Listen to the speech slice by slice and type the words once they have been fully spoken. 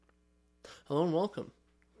Hello and welcome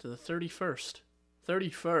to the 31st,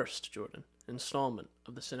 Jordan, installment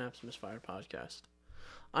of the Synapse Misfire podcast.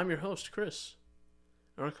 I'm your host, Chris,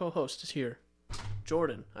 and our co-host is here,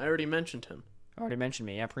 Jordan. I already mentioned him. Already mentioned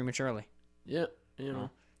me, yeah, prematurely. Yeah,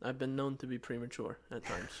 I've been known to be premature at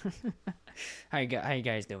times. How you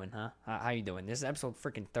guys doing, huh? How you doing? This is episode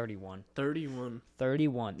freaking 31. 31.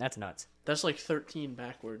 31. That's nuts. That's like 13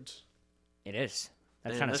 backwards. It is.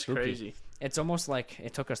 That's Damn, kind of that's spooky. crazy. It's almost like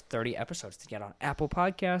it took us 30 episodes to get on Apple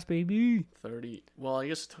Podcasts, baby. 30. Well, I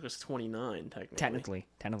guess it took us 29, technically.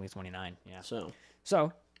 Technically 29, yeah.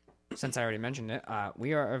 So, since I already mentioned it,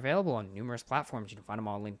 we are available on numerous platforms. You can find them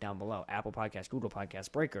all linked down below. Apple Podcasts, Google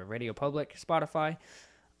Podcasts, Breaker, Radio Public, Spotify,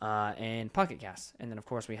 and Pocket Casts. And then, of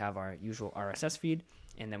course, we have our usual RSS feed.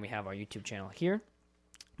 And then we have our YouTube channel here,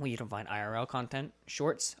 where you can find IRL content,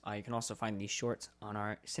 shorts. You can also find these shorts on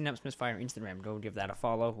our Synapse Misfire Instagram. Go give that a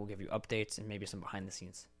follow. We'll give you updates and maybe some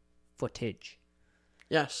behind-the-scenes footage.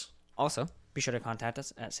 yes. Also, be sure to contact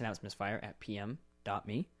us at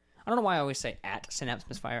synapsemisfire@pm.me. I don't know why I always say at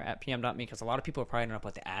synapsemisfire@pm.me, because a lot of people are probably don't know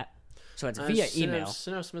about the at. So it's via email.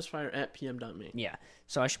 Synapsemisfire@pm.me. Yeah.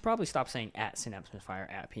 So I should probably stop saying at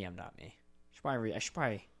synapsemisfire@pm.me. I should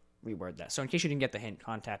probably reword that. So in case you didn't get the hint,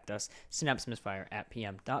 contact us,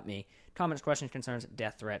 synapsemisfire@pm.me. Comments, questions, concerns,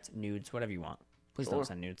 death threats, nudes, whatever you want. Please don't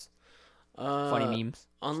send nudes. Funny memes.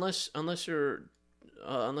 Unless you're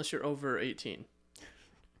over 18.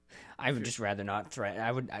 I would just rather not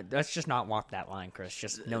threat. Let's just not walk that line, Chris.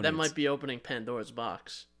 Just no That nudes. might be opening Pandora's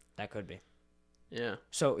box. That could be. Yeah.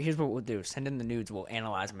 So here's what we'll do. Send in the nudes. We'll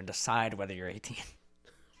analyze them and decide whether you're 18.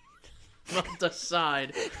 Not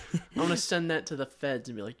decide. I'm going to send that to the feds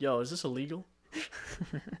and be like, yo, is this illegal?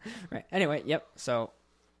 Right. Anyway, yep. So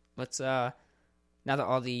let's, now that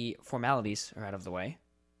all the formalities are out of the way,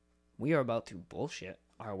 we are about to bullshit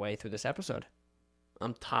our way through this episode.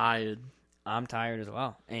 I'm tired. I'm tired as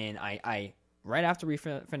well. And I right after we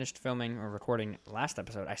finished filming or recording last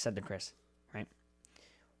episode, I said to Chris, right,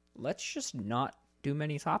 let's just not do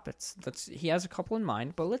many topics. He has a couple in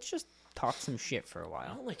mind, but let's just talk some shit for a I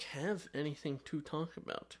while. don't, have anything to talk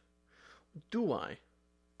about. Do I?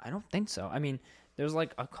 I don't think so. I mean, there's,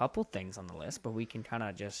 a couple things on the list, but we can kind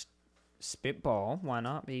of just spitball. Why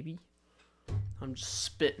not, baby? I'm just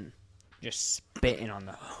spitting. Just spitting on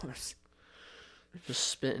the hose. Just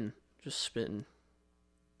spitting.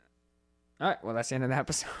 All right, well, that's the end of the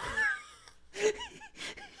episode.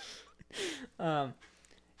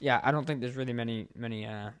 Yeah, I don't think there's really many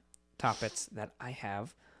topics that I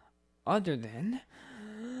have, other than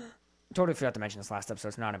totally forgot to mention this last episode.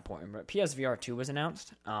 It's not important, but PSVR2 was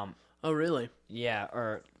announced. Oh, really? Yeah,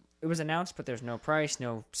 or it was announced, but there's no price,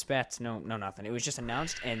 no specs, no nothing. It was just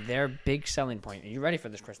announced, and their big selling point. Are you ready for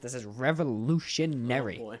this, Chris? This is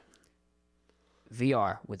revolutionary. Oh, boy.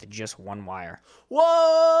 VR with just one wire. Whoa,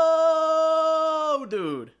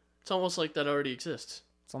 dude! It's almost like that already exists.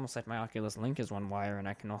 It's almost like my Oculus Link is one wire, and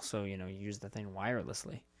I can also, use the thing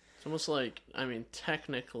wirelessly. It's almost like,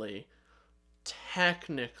 technically,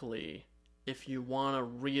 if you want to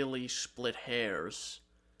really split hairs,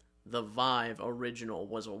 the Vive original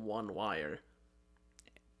was a one wire.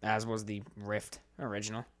 As was the Rift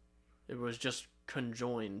original. It was just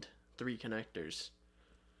conjoined 3 connectors.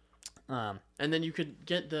 And then you could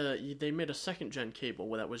get they made a second gen cable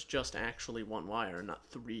that was just actually one wire, not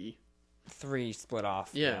 3. 3 split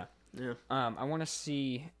off. Yeah. I want to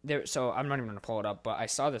see there. So I'm not even gonna pull it up, but I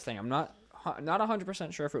saw this thing. I'm not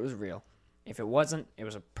 100% sure if it was real. If it wasn't, it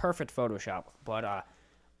was a perfect Photoshop. But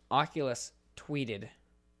Oculus tweeted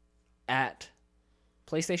at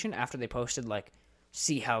PlayStation after they posted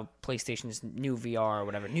see how PlayStation's new VR or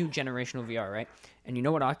whatever, new generational VR, right? And you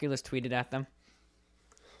know what Oculus tweeted at them?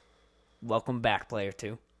 Welcome back, Player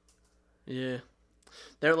 2. Yeah.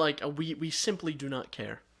 They're like, we simply do not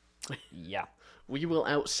care. Yeah. We will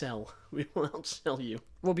outsell you.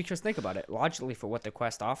 Well, because think about it. Logically, for what the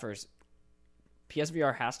Quest offers,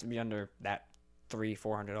 PSVR has to be under that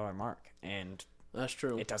 $300-$400 mark. And that's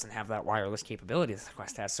true. It doesn't have that wireless capability that the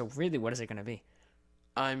Quest has. So really, what is it going to be?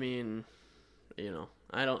 I mean,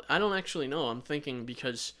 I don't actually know. I'm thinking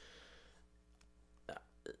because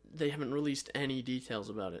they haven't released any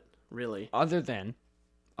details about it, really. Other than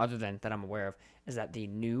that I'm aware of, is that the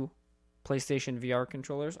new PlayStation VR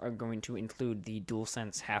controllers are going to include the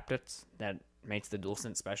DualSense haptics that makes the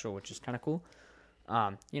DualSense special, which is kind of cool.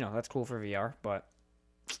 That's cool for VR, but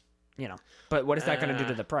but what is that going to do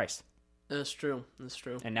to the price? That's true.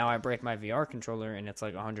 And now I break my VR controller and it's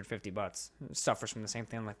like $150. It suffers from the same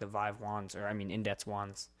thing like the Vive wands, Index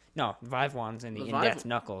wands. No, Vive wands and the Index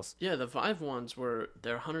knuckles. Yeah, the Vive wands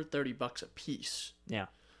they're $130 a piece. Yeah.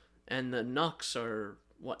 And the Nux are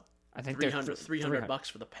what, I think 300 bucks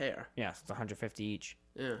for the pair. Yeah, it's 150 each.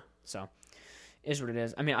 Yeah. So, is what it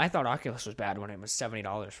is. I mean, I thought Oculus was bad when it was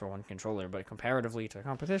 $70 for one controller, but comparatively to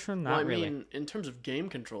competition, not really. Well, I mean, in terms of game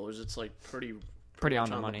controllers, it's like pretty on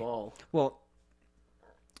the money. Ball. Well,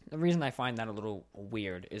 the reason I find that a little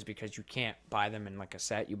weird is because you can't buy them in like a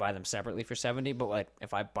set. You buy them separately for $70. But like,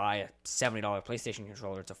 if I buy a $70 PlayStation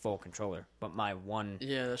controller, it's a full controller. But my one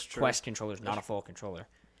that's true. Quest controller is not a full controller.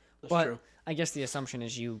 That's true. I guess the assumption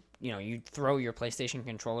is you throw your PlayStation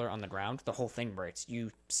controller on the ground, the whole thing breaks. You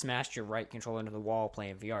smashed your right controller into the wall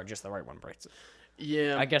playing VR, just the right one breaks.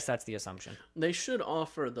 Yeah. I guess that's the assumption. They should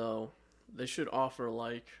offer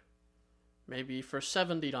like maybe for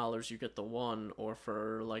 $70 you get the one, or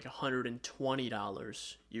for like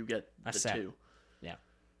 $120 you get the set. two. Yeah.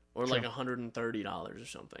 Or True. like $130 or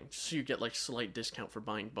something. So you get like slight discount for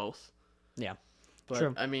buying both. Yeah. But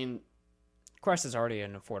True. I mean, Quest is already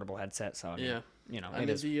an affordable headset, so I mean, I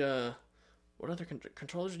mean, what other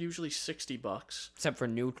controllers are usually $60? Except for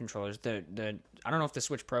new controllers. I don't know if the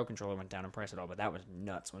Switch Pro controller went down in price at all, but that was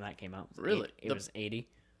nuts when that came out. Really? It was 80.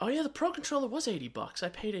 Oh yeah, the Pro controller was $80. I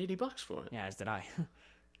paid $80 for it. Yeah, as did I.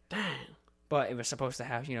 Dang. But it was supposed to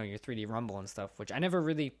have, your 3D rumble and stuff, which I never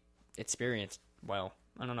really experienced well.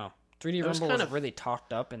 I don't know. 3D rumble was really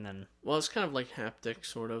talked up, and then... Well, it's kind of like haptics,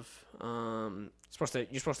 sort of.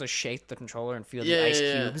 You're supposed to shake the controller and feel the ice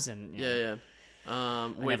cubes, and...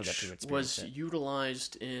 Which was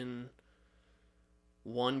utilized in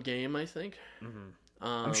one game, I think. Mm-hmm.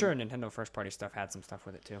 I'm sure Nintendo first-party stuff had some stuff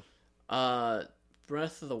with it, too.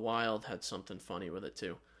 Breath of the Wild had something funny with it,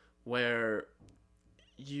 too. Where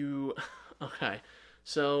you... Okay,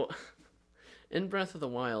 so... In Breath of the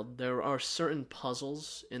Wild, there are certain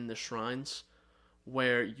puzzles in the shrines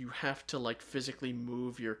where you have to like physically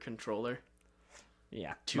move your controller.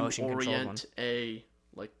 Yeah, to orient a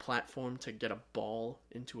like platform to get a ball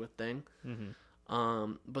into a thing.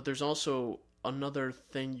 Mm-hmm. But there's also another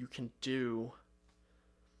thing you can do.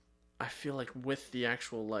 I feel like with the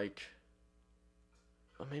actual like.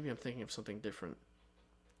 Well, maybe I'm thinking of something different.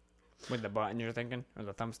 With the button you're thinking? Or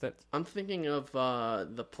the thumbstick? I'm thinking of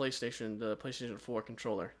the PlayStation 4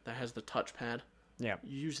 controller that has the touchpad. Yeah.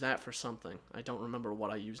 You use that for something. I don't remember what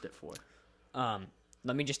I used it for.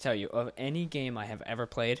 Let me just tell you, of any game I have ever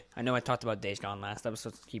played, I know I talked about Days Gone last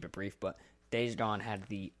episode, so keep it brief, but Days Gone had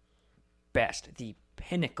the best, the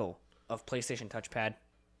pinnacle of PlayStation touchpad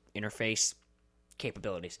interface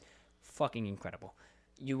capabilities. Fucking incredible.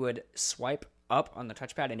 You would swipe up on the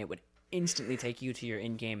touchpad and it would instantly take you to your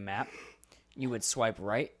in-game map. You would swipe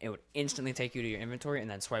right, it would instantly take you to your inventory,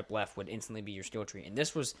 and then swipe left would instantly be your skill tree. And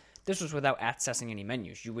this was without accessing any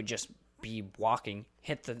menus. You would just be walking,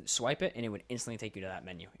 hit the swipe it, and it would instantly take you to that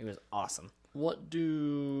menu. It was awesome. What does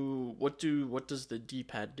the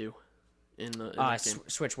D-pad do in the game?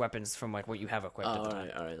 Switch weapons from like what you have equipped at the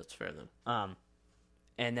time. All right, that's fair then.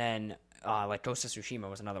 And then like Ghost of Tsushima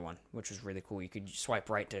was another one, which was really cool. You could swipe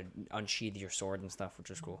right to unsheath your sword and stuff, which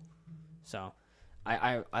was cool. So,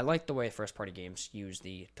 I like the way first-party games use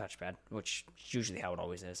the touchpad, which is usually how it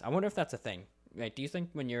always is. I wonder if that's a thing. Like, do you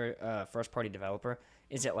think when you're a first-party developer,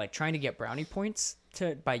 is it like trying to get brownie points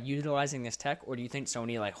by utilizing this tech, or do you think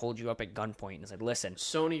Sony like holds you up at gunpoint and is like, listen,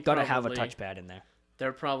 Sony gotta have a touchpad in there?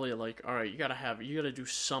 They're probably like, all right, you gotta do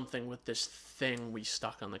something with this thing we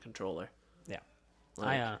stuck on the controller. Yeah,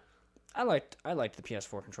 I liked the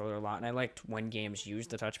PS4 controller a lot, and I liked when games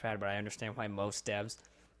used the touchpad, but I understand why most devs.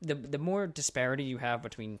 The more disparity you have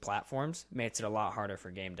between platforms makes it a lot harder for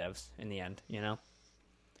game devs in the end,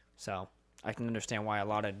 So I can understand why a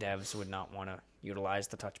lot of devs would not want to utilize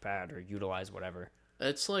the touchpad or utilize whatever.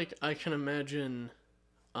 It's like I can imagine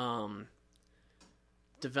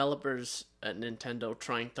developers at Nintendo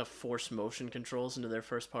trying to force motion controls into their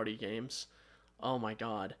first-party games. Oh my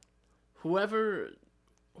god. Whoever's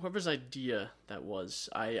idea that was,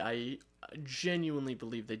 I genuinely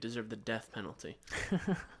believe they deserve the death penalty.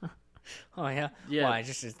 Oh, yeah? Yeah. Why?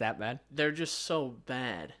 Just is that bad? They're just so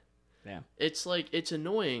bad. Yeah. It's like, it's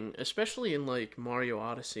annoying, especially in like Mario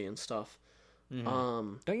Odyssey and stuff.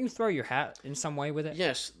 Mm-hmm. Don't you throw your hat in some way with it?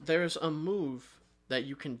 Yes, there's a move that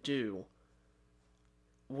you can do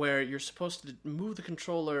where you're supposed to move the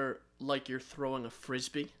controller like you're throwing a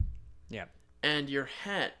frisbee. Yeah. And your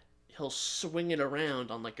hat, he'll swing it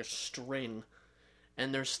around on like a string.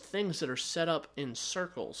 And there's things that are set up in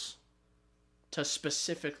circles to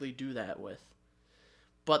specifically do that with.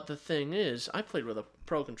 But the thing is, I played with a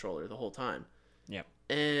Pro controller the whole time. Yep.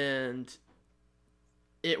 And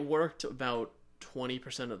it worked about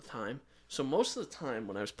 20% of the time. So most of the time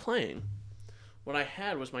when I was playing, What I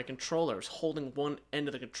had was my controller. I was holding one end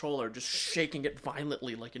of the controller, just shaking it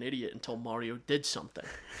violently like an idiot until Mario did something.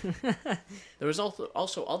 There was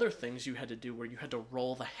also other things you had to do where you had to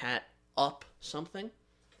roll the hat up something,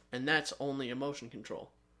 and that's only a motion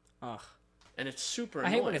control. Ugh. And it's super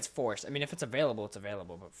annoying. I hate when it's forced. I mean, if it's available, it's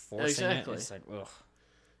available, but forcing it, it's like, ugh.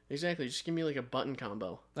 Exactly. Just give me like a button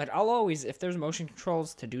combo. Like, I'll always, if there's motion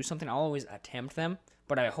controls to do something, I'll always attempt them,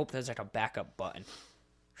 but I hope there's like a backup button.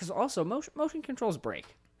 Because also, motion controls break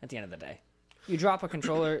at the end of the day. You drop a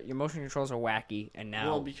controller, your motion controls are wacky, and now...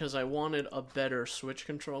 Well, because I wanted a better Switch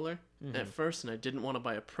controller at first, and I didn't want to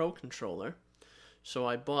buy a Pro controller, so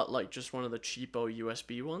I bought like just one of the cheapo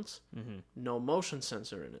USB ones. No motion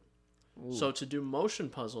sensor in it. Ooh. So to do motion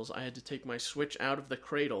puzzles, I had to take my Switch out of the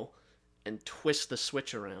cradle and twist the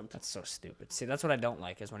Switch around. That's so stupid. See, that's what I don't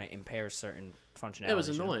like, is when it impairs certain functionality. It was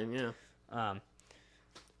annoying, yeah.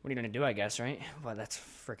 What are you going to do, I guess, right? Well, that's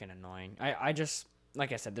freaking annoying. I just,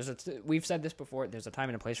 like I said, we've said this before, there's a time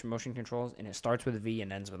and a place for motion controls, and it starts with V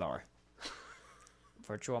and ends with R.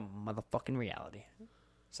 Virtual motherfucking reality.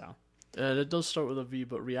 So. It does start with a V,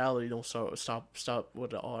 but reality don't start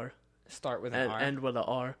with an R. Start with an R? End with an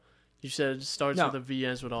R. You said it starts with a V,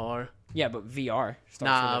 ends with an R. Yeah, but VR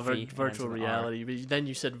starts with a V. Virtual reality. But then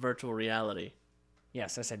you said virtual reality.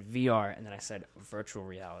 Yes, I said VR, and then I said virtual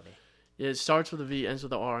reality. It starts with a V, ends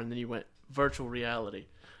with an R, and then you went virtual reality.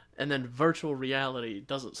 And then virtual reality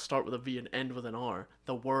doesn't start with a V and end with an R.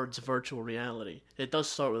 The word's virtual reality. It does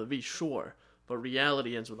start with a V, sure, but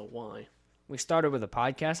reality ends with a Y. We started with a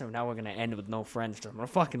podcast, and now we're going to end with no friends. I'm going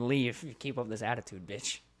to fucking leave if you keep up this attitude,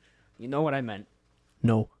 bitch. You know what I meant.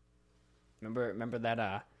 No. Remember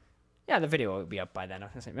that, yeah, the video will be up by then. I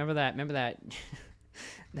was going to say, remember that,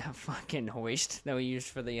 that fucking hoist that we used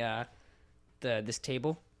for this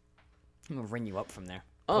table? I'm gonna ring you up from there.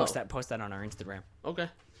 Oh. Post that on our Instagram. Okay.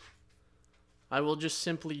 I will just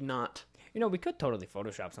simply not. You know, we could totally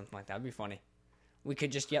Photoshop something like that. That'd be funny. We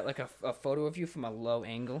could just get like a photo of you from a low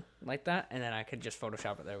angle like that, and then I could just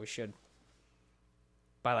Photoshop it there. We should.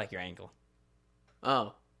 By like your angle.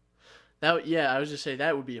 Oh. I was just saying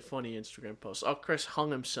that would be a funny Instagram post. Oh, Chris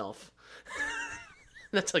hung himself.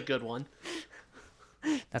 That's a good one.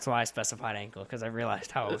 That's why I specified ankle, because I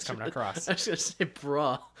realized how it was coming across. I was going to say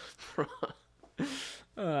bra.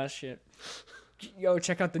 Oh, shit. Yo,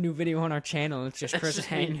 check out the new video on our channel. It's just Chris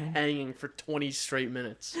hanging for 20 straight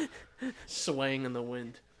minutes. Swaying in the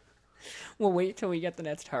wind. We'll wait till we get the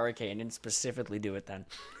next hurricane and specifically do it then.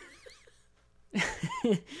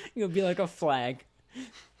 You'll be like a flag.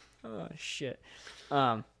 Oh, shit.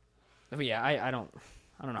 But yeah, I don't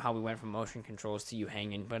know how we went from motion controls to you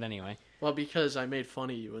hanging, but anyway. Well, because I made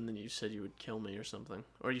fun of you, and then you said you would kill me or something.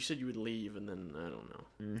 Or you said you would leave, and then, I don't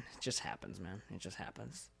know. It just happens, man. It just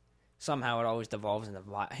happens. Somehow it always devolves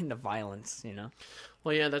into violence, you know?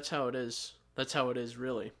 Well, yeah, that's how it is. That's how it is,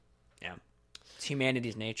 really. Yeah. It's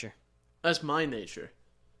humanity's nature. That's my nature.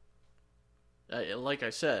 Like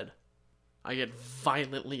I said, I get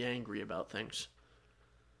violently angry about things.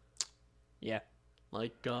 Yeah.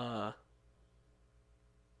 Like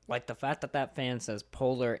the fact that fan says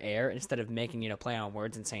polar air instead of making it a play on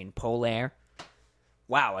words and saying polar.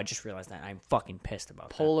 Wow, I just realized that. I'm fucking pissed about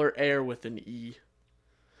polar air with an E.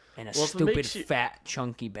 And a stupid, fat,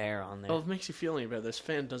 chunky bear on there. Well, if it makes you feel any better, this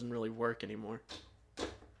fan doesn't really work anymore.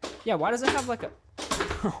 Yeah, why does it have like a...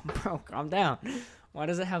 Oh, bro, calm down. Why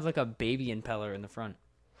does it have like a baby impeller in the front?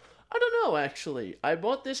 I don't know, actually. I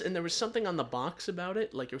bought this, and there was something on the box about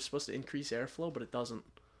it, like it was supposed to increase airflow, but it doesn't.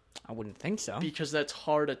 I wouldn't think so. Because that's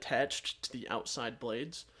hard attached to the outside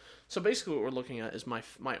blades. So basically what we're looking at is my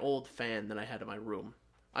old fan that I had in my room.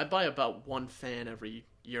 I buy about one fan every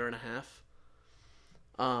year and a half.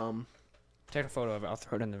 Take a photo of it. I'll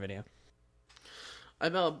throw it in the video. I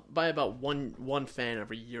buy about one fan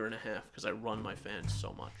every year and a half because I run my fans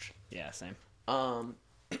so much. Yeah, same.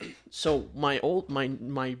 So my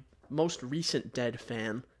most recent dead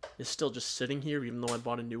fan is still just sitting here, even though I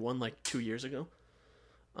bought a new one like 2 years ago.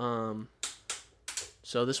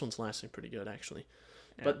 So this one's lasting pretty good, actually.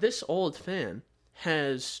 Yeah. But this old fan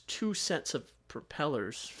has 2 sets of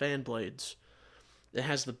propellers, fan blades. It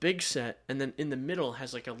has the big set, and then in the middle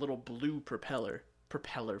has like a little blue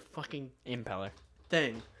fucking impeller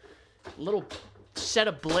thing. Little set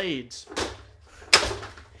of blades.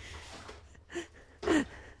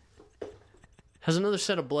 Has another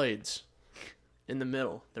set of blades in the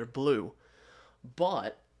middle. They're blue.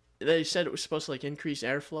 But they said it was supposed to like increase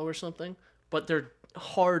airflow or something, but they're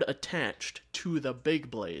hard attached to the big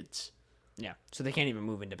blades. Yeah, so they can't even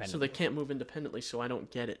move independently. So I don't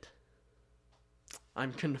get it.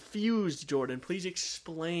 I'm confused, Jordan. Please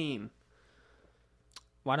explain.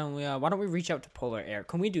 Why don't we reach out to Polar Air?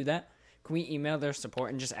 Can we do that? Can we email their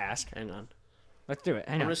support and just ask? Hang on. Let's do it.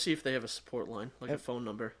 I'm gonna see if they have a support line, like a phone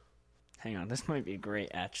number. Hang on, this might be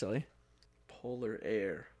great actually. Polar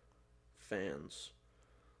Air fans.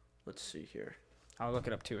 Let's see here. I'll look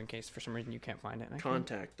it up too in case for some reason you can't find it.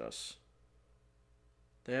 Contact us.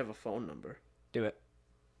 They have a phone number. Do it.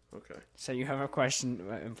 Okay. So you have a question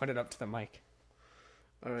and put it up to the mic.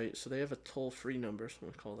 All right. So they have a toll-free number. So I'm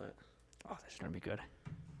gonna call that. Oh, this is gonna be good.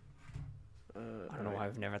 I don't know right. why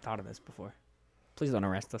I've never thought of this before. Please don't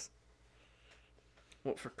arrest us.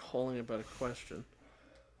 What for calling about a question?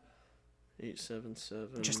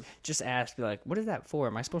 877. Just ask. Be like, what is that for?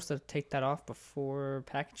 Am I supposed to take that off before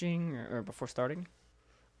packaging or before starting?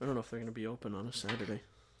 I don't know if they're gonna be open on a Saturday.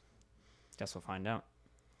 Guess we'll find out.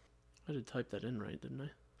 I did type that in right, didn't I?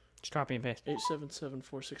 Just copy and paste.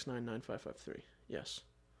 877-469-9553. Yes.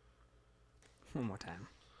 One more time.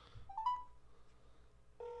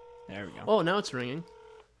 There we go. Oh, now it's ringing.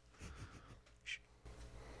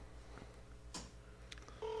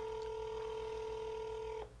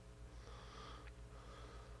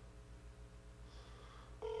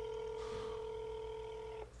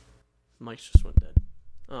 Mike's just went dead.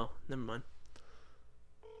 Oh, never mind.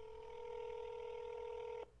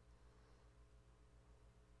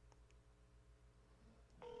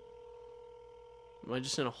 Am I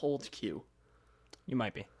just in a hold queue? You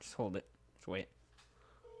might be. Just hold it. Just wait.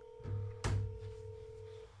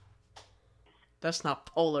 That's not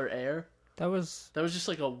Polar Air. That was just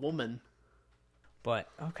like a woman. But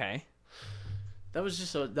okay. That was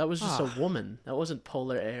just a woman. That wasn't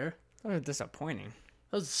Polar Air. That was disappointing.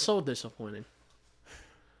 That was so disappointing.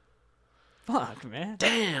 Fuck, man.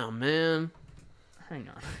 Damn, man. Hang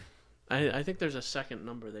on. I think there's a second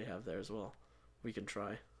number they have there as well. We can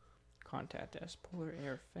try. Contact us, Polar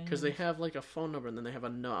Air fans. Because they have like a phone number and then they have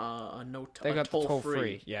They got toll toll free.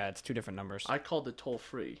 free. Yeah, it's two different numbers. I called it toll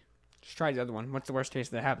free. Just try the other one. What's the worst case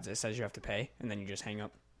that happens? It says you have to pay, and then you just hang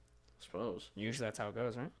up. I suppose. Usually that's how it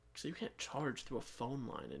goes, right? So you can't charge through a phone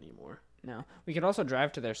line anymore. No. We could also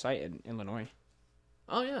drive to their site in Illinois.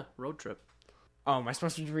 Oh yeah, road trip. Oh, am I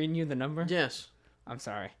supposed to be reading you the number? Yes. I'm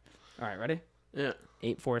sorry. All right, ready? Yeah.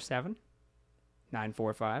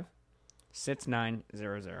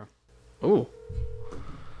 847-945-6900. Ooh.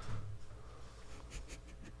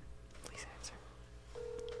 Please answer.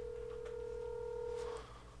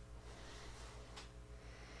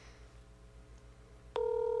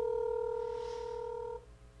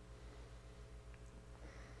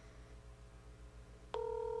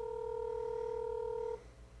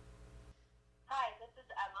 Hi, this is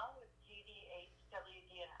Emma with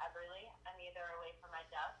GDHWD in Everly. I'm either away from my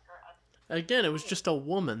desk or up. Again, it was just a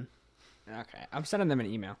woman. Okay, I'm sending them an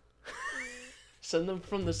email. Send them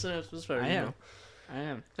from the Synapse Misfire. I am.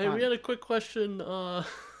 Hey, we had a quick question.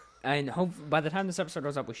 And hope by the time this episode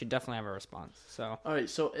goes up, we should definitely have a response. So. All right,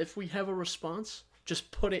 so if we have a response,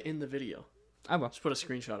 just put it in the video. I will. Just put a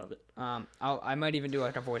screenshot of it. I might even do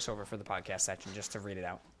like a voiceover for the podcast section just to read it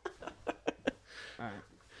out. All right.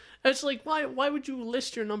 It's like, why would you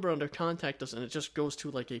list your number under contact us and it just goes to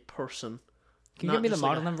like a person? Can you give me the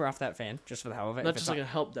model number off that fan just for the hell of it? Not just like a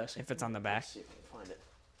help desk. If it's on the back. Let's see if I can find it.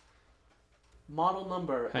 Model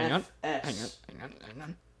number Hang on. FS. Hang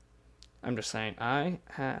on. I'm just saying, I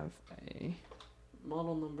have a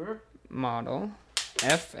Model number model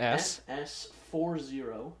FS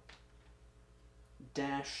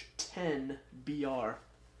FS40-10BR.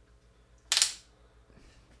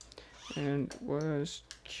 and was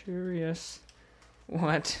curious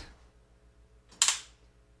what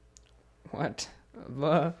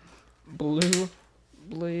the blue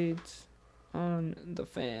blades on the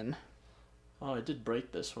fan. Oh, I did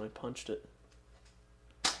break this when I punched it.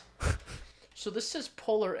 So this says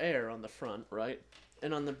Polar Air on the front, right?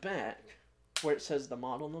 And on the back, where it says the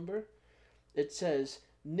model number, it says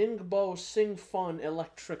Ningbo Sing Fun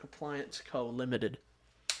Electric Appliance Co. Limited.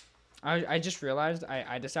 I just realized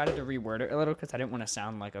I decided to reword it a little because I didn't want to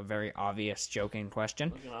sound like a very obvious joking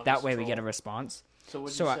question. That way we get a response. So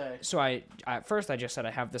what did you say? So I at first I just said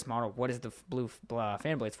I have this model. What is the blue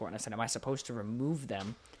fan blades for? And I said, am I supposed to remove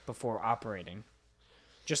them before operating?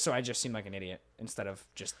 Just so I just seem like an idiot instead of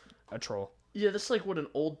just a troll. Yeah, that's like what an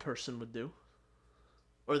old person would do.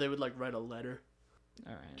 Or they would like write a letter.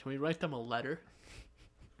 All right. Can we write them a letter?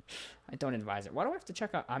 I don't advise it. Why do I have to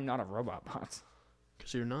check out I'm not a robot bot?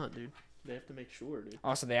 Because you're not, dude. They have to make sure, dude.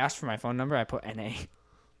 Also, they asked for my phone number. I put NA.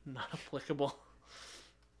 Not applicable.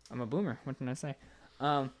 I'm a boomer. What can I say?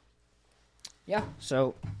 Yeah.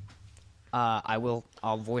 So,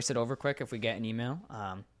 I'll voice it over quick if we get an email.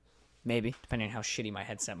 Maybe, depending on how shitty my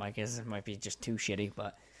headset mic is. It might be just too shitty,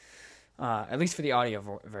 but At least for the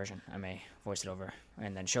audio version, I may voice it over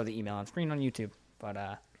and then show the email on screen on YouTube.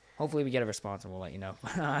 But hopefully we get a response and we'll let you know.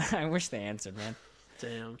 I wish they answered, man.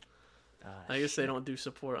 Damn. I guess they don't do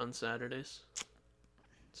support on Saturdays.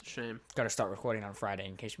 It's a shame. Got to start recording on Friday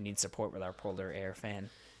in case we need support with our Polar Air fan.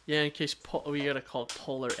 Yeah, in case we gotta call it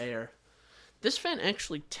Polar Air. This fan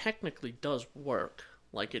actually technically does work.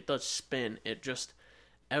 Like, it does spin. It just,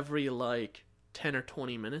 every, 10 or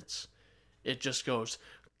 20 minutes, it just goes...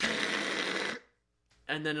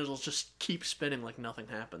 And then it'll just keep spinning like nothing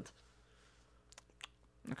happened.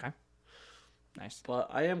 Okay. Nice.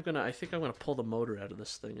 But I think I'm gonna pull the motor out of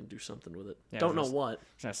this thing and do something with it. Yeah, Don't know what. I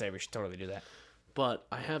was going to say, we should totally do that. But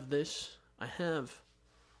I have this. I have,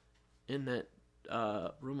 in that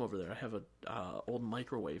room over there, I have a old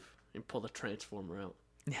microwave. You pull the transformer out.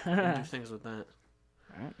 And do things with that.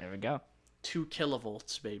 All right, there we go. 2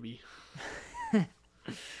 kilovolts, baby.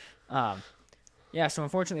 Yeah, so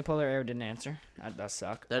unfortunately Polar Air didn't answer. That does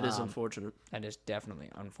suck. That is unfortunate. That is definitely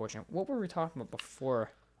unfortunate. What were we talking about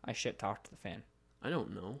before I shit-talked the fan? I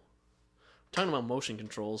don't know. We're talking about motion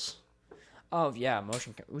controls. Oh, yeah,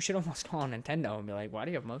 we should almost call Nintendo and be like, why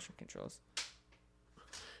do you have motion controls?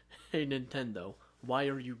 Hey, Nintendo, why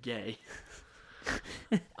are you gay?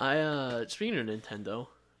 Speaking of Nintendo,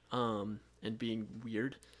 and being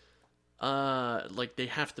weird, they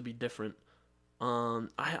have to be different. I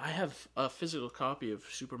have a physical copy of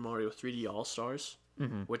Super Mario 3D All-Stars,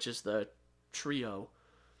 which is the trio.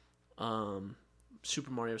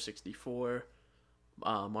 Super Mario 64,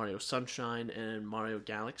 Mario Sunshine, and Mario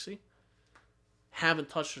Galaxy. Haven't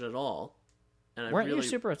touched it at all. And Weren't you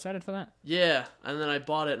super excited for that? Yeah, and then I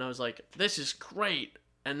bought it and I was like, this is great.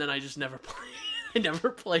 And then I just never played I never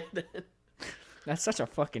played it. That's such a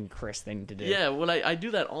fucking Chris thing to do. Yeah, well, I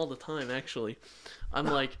do that all the time, actually. I'm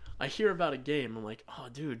like, I hear about a game, I'm like, oh,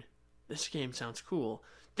 dude, this game sounds cool.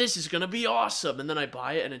 This is going to be awesome. And then I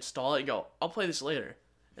buy it and install it and go, I'll play this later.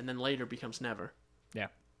 And then later becomes never. Yeah.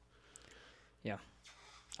 Yeah.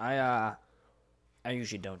 I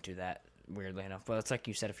usually don't do that, weirdly enough. But it's like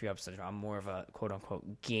you said a few episodes ago, I'm more of a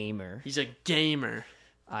quote-unquote gamer. He's a gamer.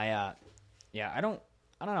 I don't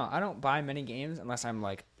know. I don't buy many games unless I'm,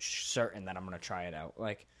 certain that I'm going to try it out.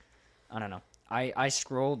 I don't know. I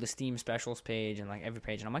scroll the Steam Specials page and, every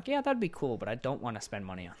page, and I'm like, yeah, that'd be cool, but I don't want to spend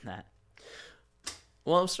money on that.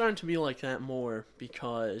 Well, I'm starting to be like that more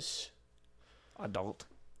because... Adult?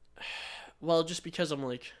 Well, just because I'm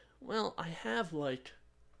like, well, I have,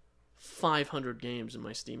 500 games in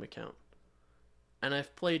my Steam account. And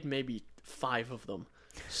I've played maybe 5 of them.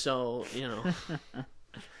 So,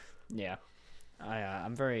 Yeah.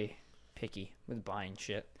 I'm very picky with buying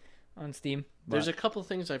shit on Steam. There's a couple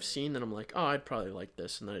things I've seen that I'm like, oh, I'd probably like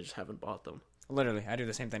this, and then I just haven't bought them. Literally, I do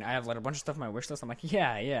the same thing. I have a bunch of stuff on my wish list. I'm like,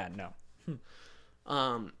 yeah, no.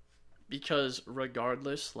 Because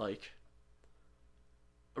regardless of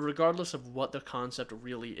what the concept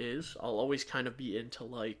really is, I'll always kind of be into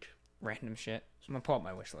random shit. So I'm gonna pull up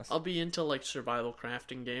my wish list. I'll be into survival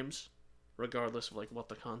crafting games, regardless of what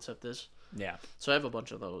the concept is. Yeah. So I have a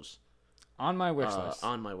bunch of those on my wish list.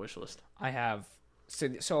 On my wish list, I have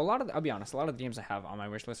so a lot of I'll be honest, a lot of the games I have on my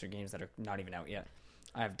wish list are games that are not even out yet.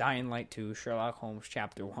 I have Dying Light 2, Sherlock Holmes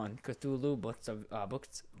Chapter 1, Cthulhu,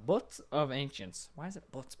 Books of Ancients. Why is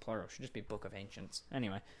it books plural? It should just be Book of Ancients.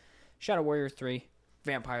 Anyway, Shadow Warrior 3,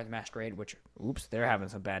 Vampire the Masquerade, which, oops, they're having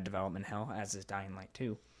some bad development hell, as is Dying Light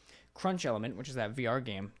 2. Crunch Element, which is that VR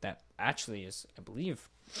game that actually is, I believe,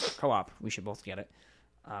 co-op. We should both get it.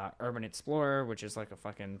 Urban Explorer, which is a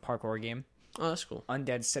fucking parkour game. Oh, that's cool.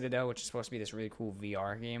 Undead Citadel, which is supposed to be this really cool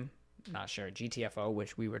VR game. Not sure. GTFO,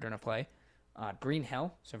 which we were going to play. Green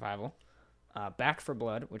Hell, Survival. Back for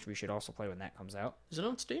Blood, which we should also play when that comes out. Is it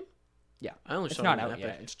on Steam? Yeah. I only it's saw not it on out Epic.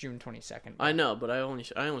 yet. It's June 22nd. I know, but I only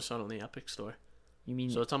saw it on the Epic Store. You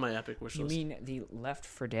mean so it's on my Epic wish list. You mean the Left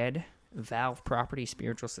 4 Dead Valve property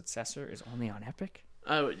spiritual successor is only on Epic?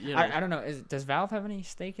 I don't know. Does Valve have any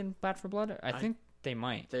stake in Back for Blood? I think they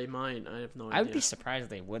might. They might. I have no idea. I would be surprised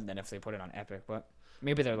they would then if they put it on Epic, but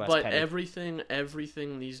maybe they're less But petty.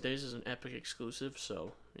 everything these days is an Epic exclusive,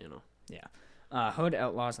 so, Yeah. Hood,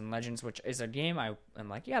 Outlaws, and Legends, which is a game I'm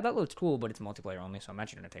like, yeah, that looks cool, but it's multiplayer only, so I'm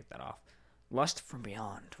actually going to take that off. Lust from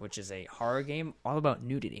Beyond, which is a horror game all about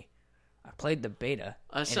nudity. I played the beta.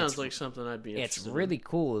 That sounds like something I'd be interested in. It's really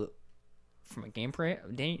cool from a gameplay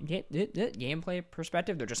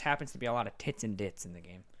perspective. There just happens to be a lot of tits and dits in the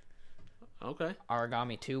game. Okay.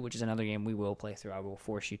 Origami 2, which is another game we will play through. I will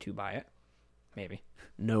force you to buy it. Maybe.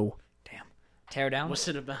 No. Damn. Teardown. What's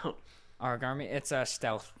it about? Origami. It's a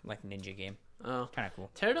stealth, ninja game. Oh. Kind of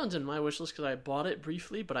cool. Teardown's in my wishlist because I bought it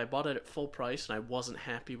briefly, but I bought it at full price, and I wasn't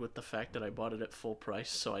happy with the fact that I bought it at full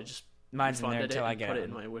price, so I just Mine's in there funded until it I and get put it it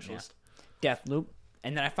in my wish list. Deathloop.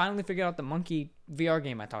 And then I finally figured out the monkey VR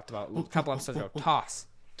game I talked about a couple episodes ago. Toss.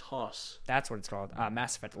 That's what it's called.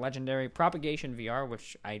 Mass Effect Legendary. Propagation VR,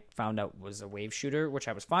 which I found out was a wave shooter, which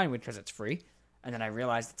I was fine with because it's free. And then I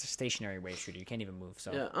realized it's a stationary wave shooter. You can't even move.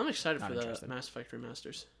 So Yeah, I'm excited for interested. the Mass Effect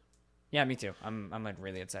remasters. Yeah, me too. I'm like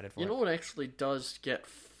really excited for it. You know what actually does get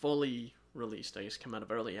fully released, I guess come out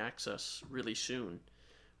of early access really soon,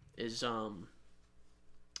 is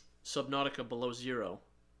Subnautica Below Zero.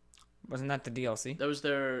 Wasn't that the DLC? That was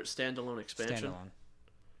their standalone expansion.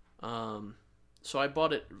 Standalone. So I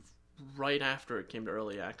bought it right after it came to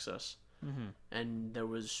early access. Mm-hmm. And there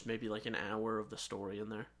was maybe like an hour of the story in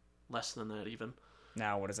there. Less than that even.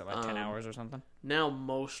 Now, what is it, like 10 hours or something? Now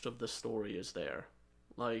most of the story is there.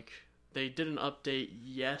 Like, they did an update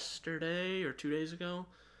yesterday or 2 days ago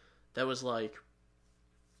that was like,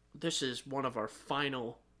 this is one of our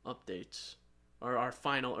final updates. Or our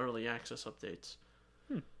final early access updates.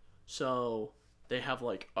 So they have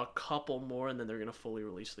like a couple more and then they're going to fully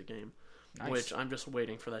release the game. Nice. Which I'm just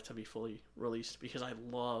waiting for that to be fully released because I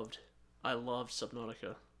loved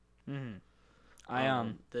Subnautica. Mm-hmm.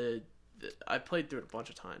 I played through it a bunch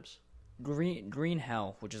of times. Green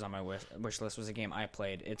Hell, which is on my wish list, was a game I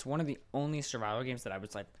played. It's one of the only survival games that I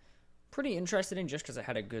was like pretty interested in just because it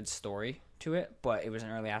had a good story to it, but it was in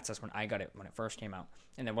early access when I got it when it first came out,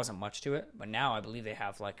 and there wasn't much to it. But now I believe they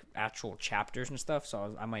have like actual chapters and stuff,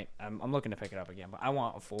 so I'm looking to pick it up again. But I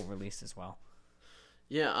want a full release as well.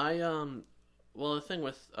 Yeah, well, the thing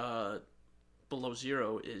with Below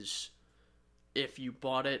Zero is if you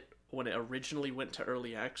bought it when it originally went to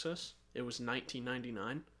early access, it was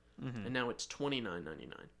 $19.99, and now it's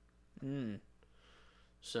 $29.99.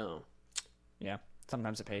 So, yeah,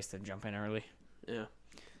 sometimes it pays to jump in early. Yeah,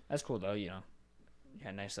 that's cool though. You know,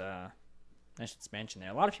 yeah, nice expansion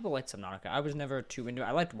there. A lot of people like Subnautica. I was never too into it.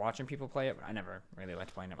 I liked watching people play it, but I never really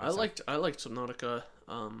liked playing it myself. I liked Subnautica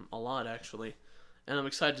a lot actually, and I'm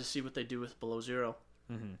excited to see what they do with Below Zero.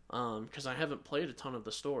 Because I haven't played a ton of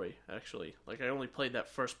the story actually. Like I only played that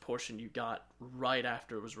first portion you got right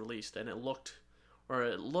after it was released, and it looked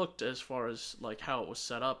as far as like how it was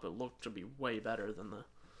set up, it looked to be way better than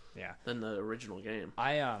the original game.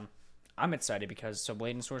 I'm excited because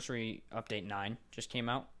Blade and Sorcery Update 9 just came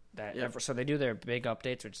out. So they do their big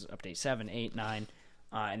updates, which is Update 7, 8, 9,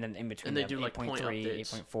 and then in between and they do like 8.3, point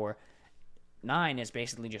updates. 8.4. 9 is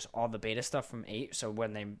basically just all the beta stuff from 8. So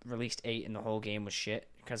when they released 8 and the whole game was shit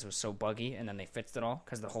because it was so buggy, and then they fixed it all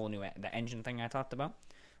because the whole the engine thing I talked about.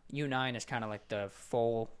 U9 is kind of like the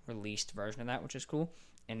full released version of that, which is cool.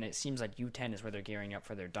 And it seems like U10 is where they're gearing up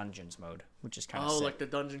for their dungeons mode, which is kind of sick. Like the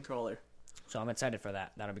dungeon crawler. So I'm excited for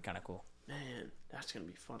that. That'll be kind of cool. Man, that's gonna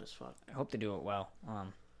be fun as fuck. I hope they do it well.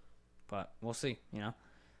 But we'll see. You know,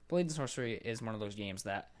 Blade and Sorcery is one of those games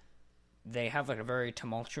that they have like a very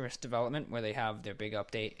tumultuous development where they have their big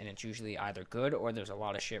update and it's usually either good or there's a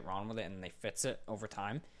lot of shit wrong with it and they fix it over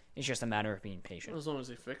time. It's just a matter of being patient. As long as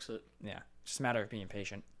they fix it. Yeah, just a matter of being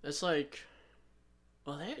patient. It's like,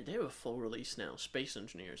 well, they have a full release now. Space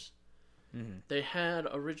Engineers. They had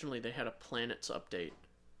a planets update,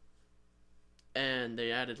 and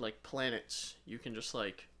they added like planets. You can just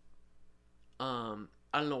like, I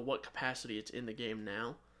don't know what capacity it's in the game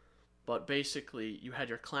now. But basically, you had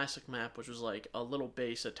your classic map, which was like a little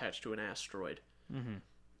base attached to an asteroid.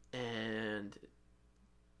 And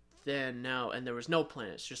then and there was no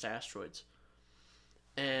planets, just asteroids.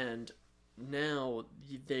 And now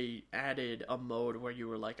they added a mode where you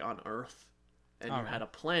were like on Earth, and you had a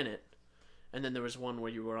planet. And then there was one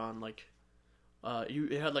where you were on like,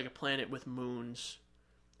 you had like a planet with moons.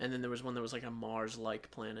 And then there was one that was like a Mars-like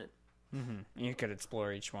planet. You could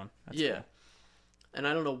explore each one. That's yeah. Cool. And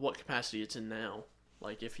I don't know what capacity it's in now.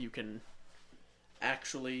 Like, if you can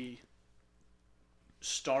actually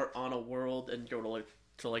start on a world and go to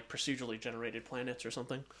procedurally generated planets or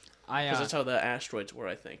something. Because that's how the asteroids were,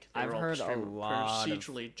 I think. I've heard a lot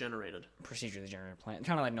procedurally generated planets.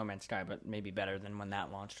 Kind of like No Man's Sky, but maybe better than when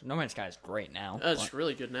that launched. No Man's Sky is great now. It's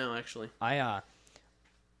really good now, actually.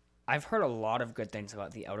 I've heard a lot of good things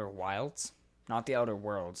about the Outer Wilds. Not the Outer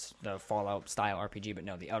Worlds, the Fallout-style RPG, but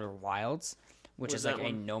no, the Outer Wilds. Which is like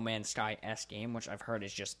a No Man's Sky-esque game, which I've heard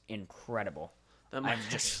is just incredible. That might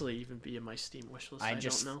actually even be in my Steam wishlist. I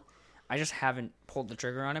don't know. I just haven't pulled the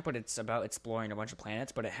trigger on it, but it's about exploring a bunch of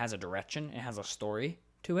planets, but it has a direction. It has a story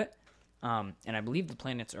to it. And I believe the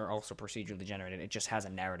planets are also procedurally generated. It just has a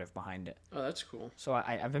narrative behind it. Oh, that's cool. So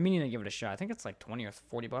I've been meaning to give it a shot. I think it's like $20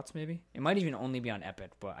 or $40 maybe. It might even only be on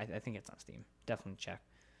Epic, but I think it's on Steam. Definitely check.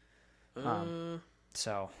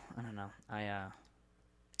 So, I don't know. I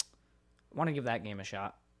want to give that game a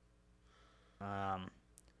shot.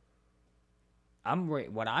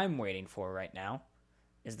 What I'm waiting for right now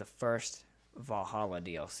is the first Valhalla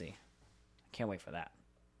DLC. I can't wait for that.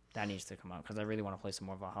 That needs to come out because I really want to play some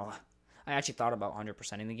more Valhalla. I actually thought about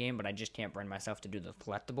 100%ing the game, but I just can't bring myself to do the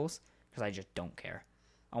collectibles because I just don't care.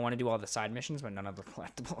 I want to do all the side missions, but none of the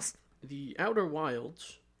collectibles. The Outer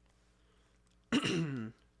Wilds,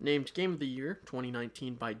 named Game of the Year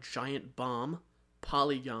 2019 by Giant Bomb,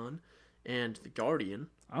 Polygon, and The Guardian.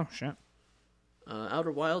 Oh, shit.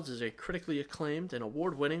 Outer Wilds is a critically acclaimed and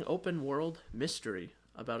award-winning open-world mystery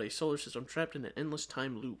about a solar system trapped in an endless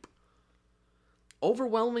time loop.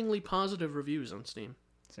 Overwhelmingly positive reviews on Steam.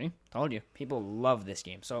 See? Told you. People love this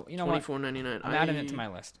game. So, you know what? $24.99. I'm adding it to my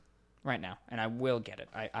list right now, and I will get it.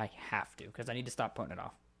 I have to, because I need to stop putting it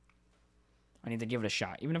off. I need to give it a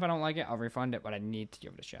shot. Even if I don't like it, I'll refund it, but I need to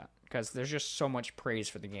give it a shot. Because there's just so much praise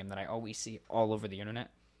for the game that I always see all over the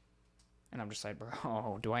internet. And I'm just like,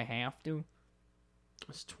 bro, do I have to?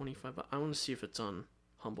 It's $25. I want to see if it's on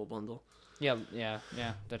Humble Bundle. Yeah,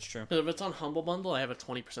 that's true. If it's on Humble Bundle, I have a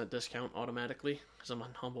 20% discount automatically because I'm on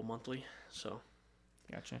Humble Monthly. So,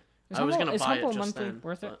 gotcha. I was gonna buy it Humble just monthly then.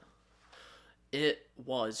 Worth it? It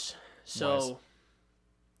was. So,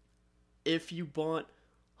 if you bought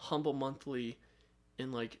Humble Monthly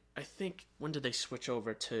in I think, when did they switch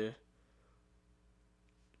over to?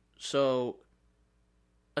 So,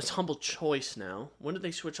 it's Humble Choice now. When did they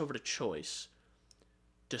switch over to Choice?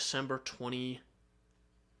 December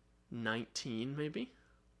 2019, maybe?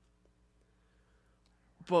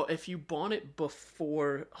 But if you bought it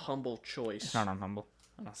before Humble Choice... It's not on Humble.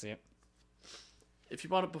 I don't see it. If you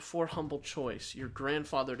bought it before Humble Choice, you're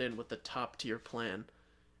grandfathered in with the top tier plan,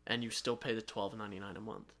 and you still pay the $12.99 a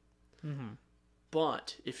month. Mm-hmm.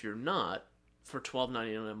 But if you're not, for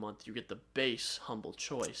 $12.99 a month, you get the base Humble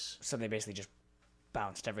Choice. So they basically just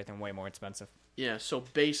bounced everything way more expensive. Yeah, so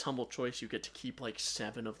base Humble Choice, you get to keep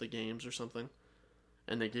 7 of the games or something,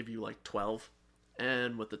 and they give you 12.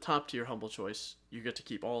 And with the top tier Humble Choice, you get to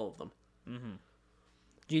keep all of them. Mm-hmm.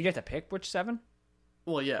 Do you get to pick which 7?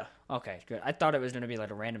 Well, yeah. Okay, good. I thought it was going to be a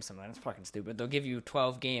random something. That's fucking stupid. They'll give you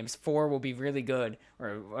 12 games. 4 will be really good,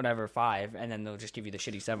 or whatever, 5, and then they'll just give you the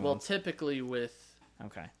shitty 7 Well, ones. typically with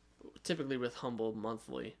Humble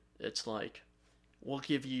Monthly, it's we'll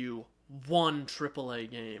give you 1 AAA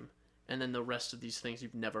game, and then the rest of these things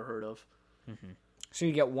you've never heard of. Mm-hmm. So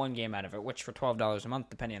you get 1 game out of it, which for $12 a month,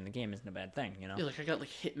 depending on the game, isn't a bad thing, you know? Yeah, I got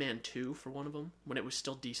Hitman 2 for one of them, when it was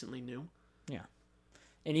still decently new. Yeah.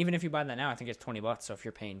 And even if you buy that now, I think it's $20. So if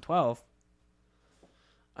you're paying $12,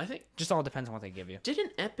 I think just all depends on what they give you.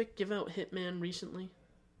 Didn't Epic give out Hitman recently?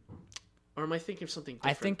 Or am I thinking of something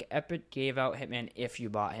different? I think Epic gave out Hitman if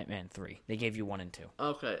you bought Hitman 3. They gave you 1 and 2.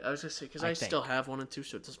 Okay, I was gonna say because I still have 1 and 2,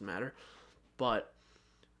 so it doesn't matter. But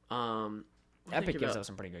Epic gives out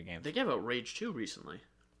some pretty good games. They gave out Rage 2 recently.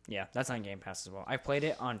 Yeah, that's on Game Pass as well. I played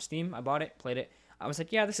it on Steam. I bought it, played it. I was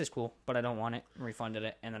like, yeah, this is cool, but I don't want it. Refunded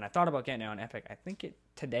it, and then I thought about getting it on Epic. I think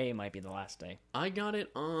today might be the last day. I got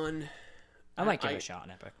it on... I might give it a shot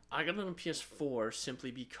on Epic. I got it on PS4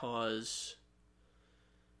 simply because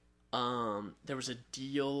there was a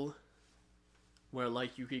deal where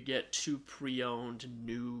you could get 2 pre-owned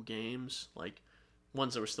new games,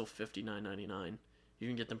 ones that were still $59.99. You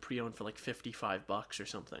can get them pre-owned for $55 or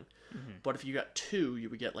something. Mm-hmm. But if you got 2, you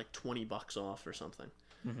would get $20 off or something.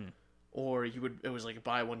 Mm-hmm. Or it was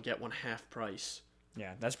buy one get one half price.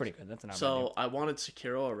 Yeah, that's pretty good. That's an So I wanted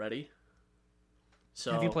Sekiro already.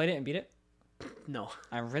 So have you played it and beat it? No.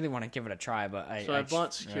 I really want to give it a try, but I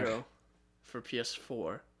bought Sekiro for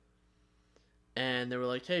PS4, and they were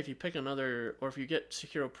like, "Hey, if you pick another, or if you get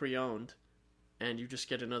Sekiro pre-owned, and you just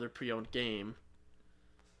get another pre-owned game,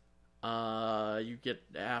 you get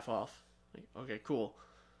half off." Okay, cool.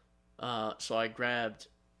 So I grabbed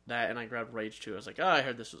that, and I grabbed Rage 2. I was like, I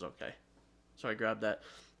heard this was okay. So I grabbed that.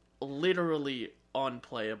 Literally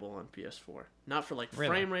unplayable on PS4. Not for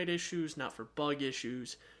frame rate issues, not for bug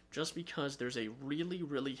issues, just because there's a really,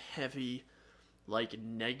 really heavy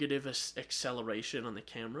negative acceleration on the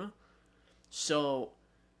camera. So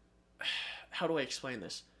how do I explain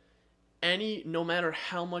this? No matter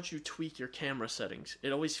how much you tweak your camera settings,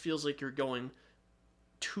 it always feels like you're going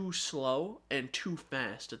too slow and too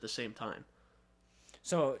fast at the same time.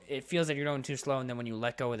 So it feels like you're going too slow, and then when you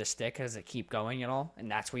let go of the stick, does it keep going at all? And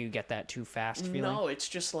that's where you get that too fast feeling? No, it's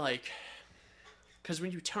just because when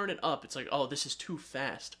you turn it up, it's oh, this is too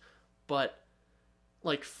fast. But,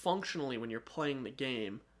 functionally, when you're playing the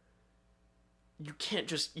game, you can't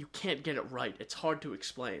get it right. It's hard to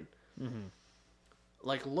explain. Mm-hmm.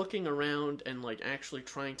 Looking around and, actually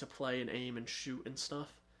trying to play and aim and shoot and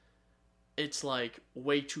stuff, it's,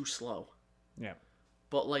 way too slow. Yeah.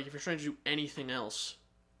 But, if you're trying to do anything else,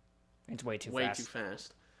 It's way too way fast. too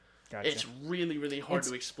fast. Gotcha. It's really, really hard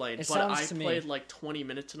to explain. It But sounds I to me- played like 20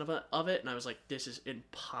 minutes of it, and I was like, this is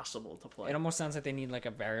impossible to play. It almost sounds like they need like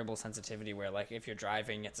a variable sensitivity where like if you're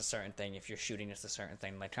driving, it's a certain thing. If you're shooting, it's a certain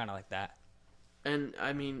thing. Like kind of like that. And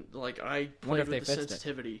I mean, like I Wonder played if they with the fixed it.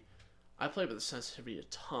 sensitivity. I played with the sensitivity a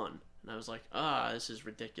ton, and I was like, this is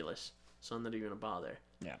ridiculous. So I'm not even gonna bother.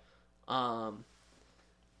 Yeah.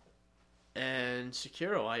 And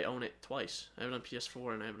Sekiro, I own it twice. I have it on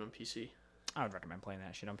PS4 and I have it on PC. I would recommend playing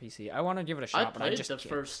that shit on PC. I want to give it a shot, I but I played just the can't.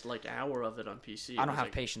 first like hour of it on PC. I don't was have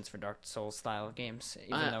like, patience for Dark Souls style games,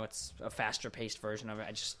 even though it's a faster paced version of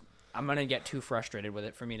it. I'm gonna get too frustrated with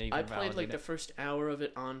it for me to even I played validate like it. the first hour of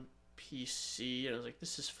it on PC, and I was like,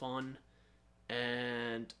 this is fun.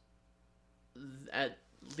 And at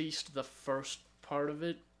least the first part of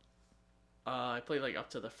it, I played like up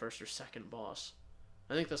to the first or second boss.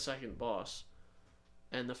 I think the second boss,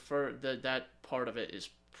 and that part of it is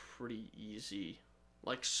pretty easy,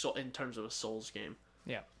 like so in terms of a Souls game.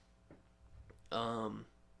 Yeah. Man,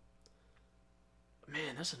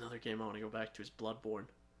 that's another game I want to go back to is Bloodborne.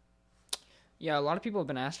 Yeah, a lot of people have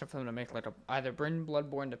been asking for them to make like either bring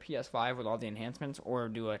Bloodborne to PS5 with all the enhancements, or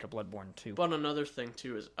do like a Bloodborne 2. But another thing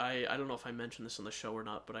too is I don't know if I mentioned this on the show or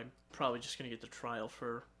not, but I'm probably just gonna get the trial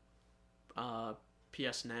for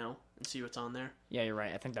PS Now and see what's on there. Yeah, you're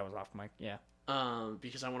right. I think that was off mic. Yeah.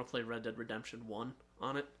 Because I want to play Red Dead Redemption 1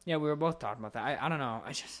 on it. Yeah, we were both talking about that. I don't know.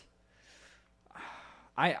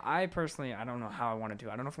 I personally, I don't know how I want to do.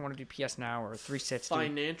 I don't know if I want to do PS Now or 360.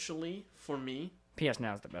 Financially, for me, PS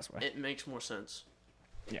Now is the best way. it makes more sense.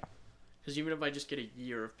 Yeah. Because even if I just get a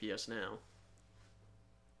year of PS Now,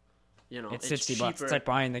 It's it's $60. cheaper. It's like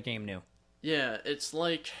buying the game new, Yeah, it's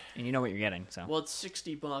like, and you know what you're getting. So well, it's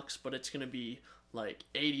 $60, but it's gonna be like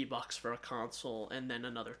 $80 for a console, and then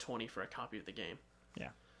another $20 for a copy of the game. Yeah.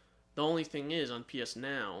 The only thing is on PS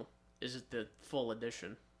Now is it the full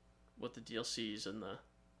edition with the DLCs and the.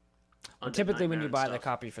 well, typically when Nightmare you and buy the stuff.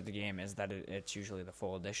 copy for the game, is that it's usually the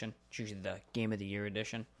full edition. It's usually the Game of the Year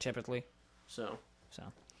edition, typically. So So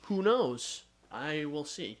who knows? I will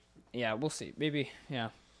see. yeah, we'll see. Maybe yeah.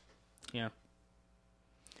 I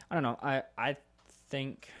don't know. I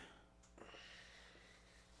think.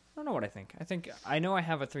 I don't know what I think. I know I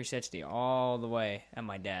have a 360 all the way at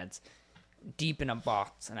my dad's, deep in a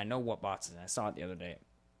box, and I know what box it is. I saw it the other day.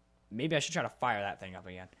 Maybe I should try to fire that thing up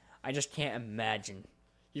again. I just can't imagine.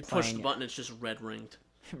 You push Playing the it. button, it's just red ringed.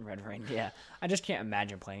 Red Ring, yeah. I just can't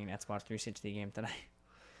imagine playing an Xbox 360 game today.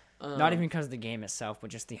 Not even because of the game itself, but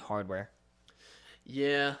just the hardware.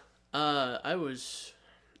 Yeah, I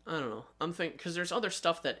don't know. I'm thinking, because there's other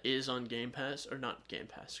stuff that is on Game Pass, or not Game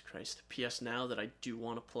Pass, Christ, PS Now that I do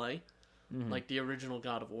want to play. Like the original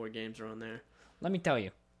God of War games are on there. Let me tell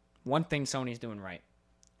you, one thing Sony's doing right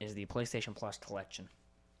is the PlayStation Plus collection.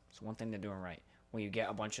 It's one thing they're doing right. Where you get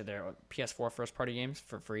a bunch of their PS4 first-party games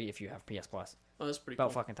for free if you have PS Plus. Oh, that's pretty About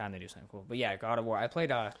cool. fucking time they do something cool. But yeah, God of War. I played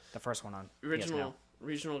the first one on PS Now.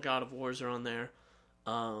 Original God of Wars are on there.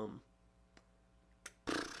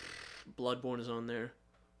 Bloodborne is on there.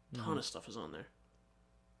 Ton of stuff is on there.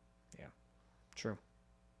 Yeah, true.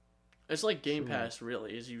 It's like Game Pass,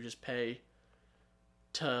 really, is you just pay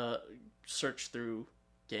to search through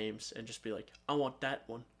games and just be like, I want that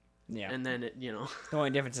one. Yeah. And then, The only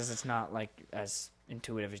difference is it's not like as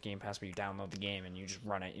intuitive as Game Pass where you download the game and you just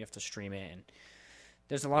run it. You have to stream it, and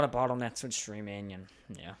there's a lot of bottlenecks with streaming, and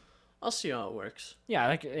yeah. I'll see how it works.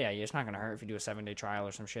 Yeah, it's not gonna hurt if you do a 7-day trial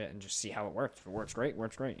or some shit and just see how it works. If it works great,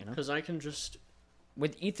 you know. Because I can just...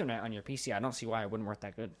 With Ethernet on your PC, I don't see why it wouldn't work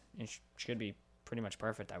that good. It should be pretty much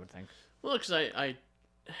perfect, I would think. Well, because I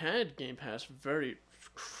had Game Pass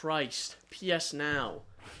Christ, PS Now.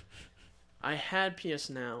 I had PS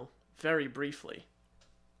Now very briefly.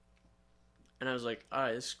 And I was like,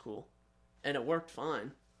 alright, this is cool. And it worked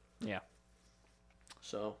fine. Yeah.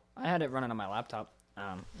 So... I had it running on my laptop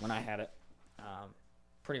when I had it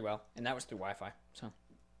pretty well, and that was through Wi-Fi. So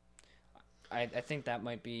I think that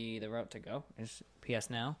might be the route to go, is PS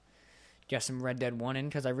Now. Get some Red Dead 1 in,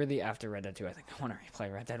 because after Red Dead 2, I think I want to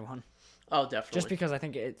replay Red Dead 1. Oh, definitely. Just because I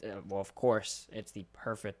think of course, it's the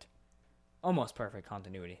almost perfect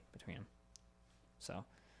continuity between them. So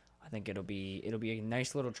I think it'll be a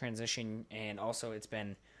nice little transition, and also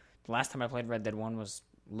the last time I played Red Dead 1 was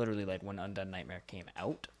literally like when Undead Nightmare came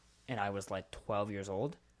out, and I was like 12 years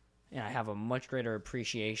old, and I have a much greater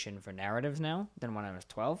appreciation for narratives now than when I was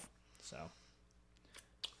 12. So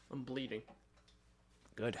I'm bleeding.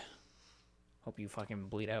 good. Hope you fucking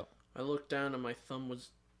bleed out. I looked down and my thumb was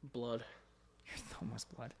blood. Your thumb was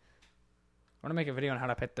blood. Want to make a video on how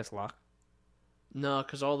to pick this lock? No,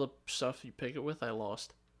 because all the stuff you pick it with, I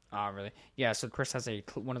lost. Oh, really? Yeah, so Chris has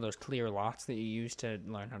one of those clear lots that you use to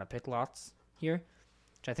learn how to pick lots here,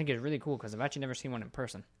 which I think is really cool because I've actually never seen one in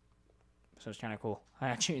person. So it's kind of cool. I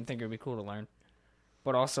actually think it would be cool to learn.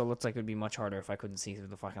 But also looks like it would be much harder if I couldn't see through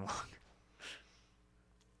the fucking lock.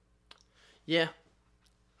 Yeah.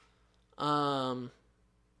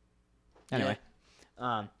 Anyway.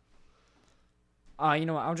 You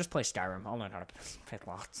know what? I'll just play Skyrim. I'll learn how to pick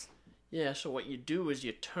lots. Yeah, so what you do is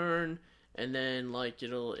you turn, and then like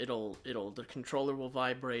the controller will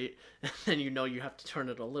vibrate, and then you have to turn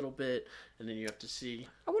it a little bit, and then you have to see.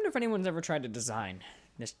 I wonder if anyone's ever tried to design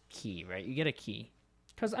this key, right? You get a key.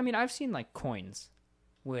 Because, I mean, I've seen like coins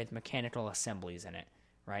with mechanical assemblies in it,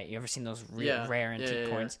 right? You ever seen those rare antique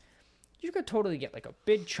coins? You could totally get like a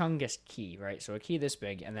big chungus key, right? So a key this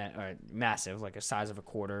big, and then massive, like a size of a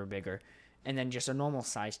quarter or bigger, and then just a normal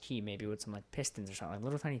sized key, maybe with some like pistons or something, like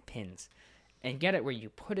little tiny pins, and get it where you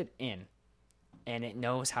put it in, and it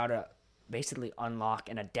knows how to basically unlock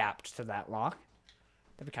and adapt to that lock.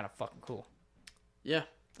 That'd be kind of fucking cool. Yeah,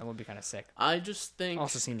 that would be kind of sick. I just think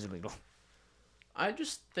also seems illegal. I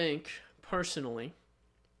just think personally,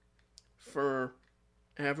 for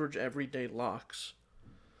average everyday locks,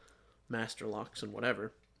 master locks and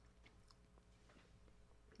whatever,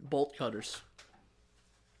 bolt cutters.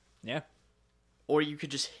 Yeah. Or you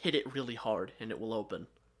could just hit it really hard and it will open.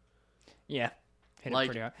 Yeah. Hit it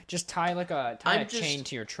pretty hard. Just tie a chain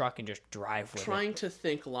to your truck and just drive with it. Trying to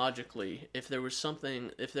think logically, if there was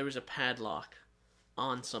a padlock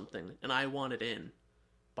on something and I want it in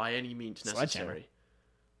by any means necessary,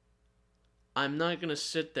 I'm not going to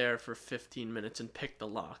sit there for 15 minutes and pick the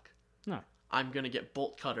lock. No. I'm going to get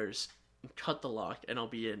bolt cutters and cut the lock, and I'll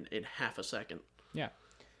be in half a second. Yeah.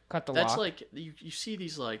 Cut the lock. That's like, you see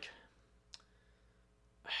these, like,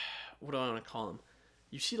 what do I want to call them?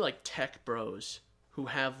 You see, like, tech bros who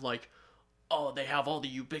have, like, they have all the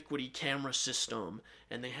ubiquity camera system,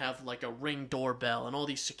 and they have, like, a Ring doorbell and all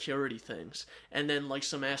these security things, and then, like,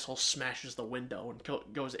 some asshole smashes the window and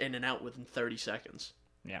goes in and out within 30 seconds.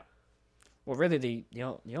 Yeah. Well, really,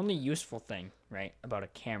 the only useful thing, right, about a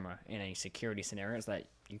camera in a security scenario is that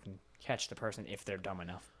you can catch the person if they're dumb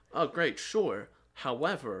enough. Oh, great, sure.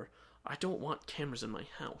 However, I don't want cameras in my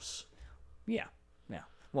house. Yeah.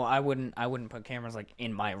 Well, I wouldn't put cameras like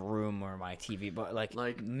in my room or my TV, but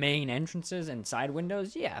like main entrances and side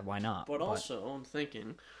windows, yeah, why not? But also, I'm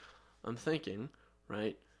thinking,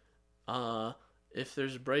 right? If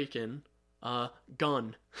there's a break-in,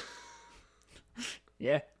 gun.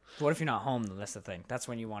 Yeah. What if you're not home, though? That's the thing. That's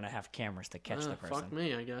when you want to have cameras to catch the person. Fuck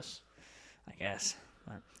me, I guess.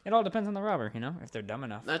 It all depends on the robber, if they're dumb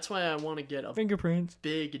enough. That's why I want to get a fingerprints,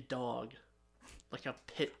 big dog, like a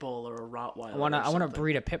pit bull or a Rottweiler. I want to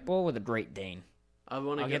breed a pit bull with a Great Dane.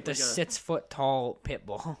 I'll get the 6-foot tall pit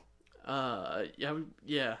bull. Yeah. Have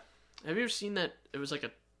you ever seen that? It was like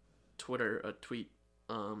a tweet.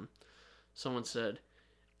 Someone said,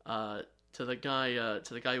 to the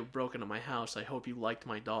guy who broke into my house, I hope you liked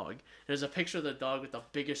my dog. And there's a picture of the dog with the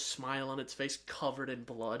biggest smile on its face, covered in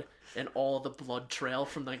blood, and all the blood trail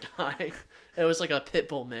from the guy. It was like a pit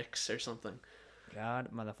bull mix or something. God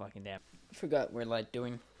motherfucking damn. I forgot we're like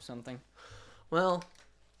doing something. Well,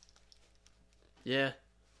 yeah.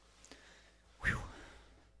 Whew.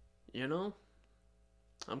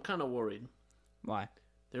 I'm kind of worried. Why?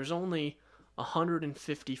 There's only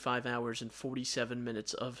 155 hours and 47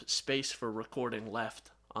 minutes of space for recording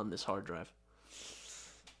left on this hard drive.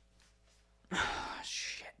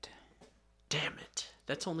 Shit. Damn it.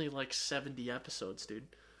 That's only like 70 episodes, dude.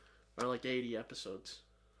 Or like 80 episodes.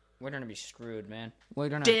 We're gonna be screwed, man.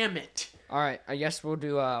 Damn it! Alright, I guess we'll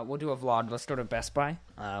do a vlog. Let's go to Best Buy.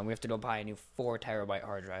 We have to go buy a new 4 terabyte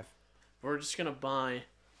hard drive. We're gonna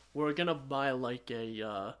buy like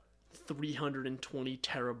a 320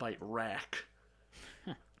 terabyte rack.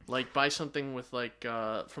 Like, buy something with, like,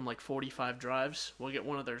 from, like, 45 drives. We'll get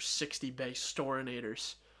one of their 60-bay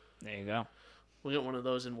storinators. There you go. We'll get one of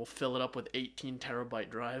those, and we'll fill it up with 18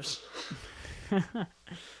 terabyte drives. Let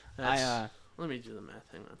me do the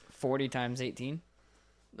math. Hang on. 40 times 18?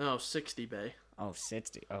 No, 60 bay. Oh,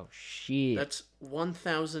 60. Oh, shit. That's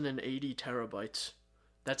 1,080 terabytes.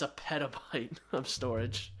 That's a petabyte of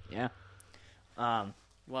storage. Yeah.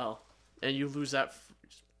 Well, and you lose that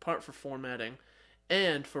part for formatting.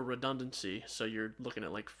 And for redundancy, so you're looking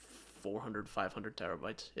at like 400, 500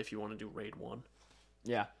 terabytes if you want to do RAID 1.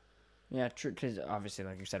 Yeah. Yeah, true, because obviously,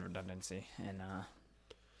 like you said, redundancy and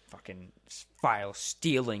fucking file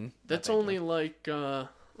stealing. That's only like, let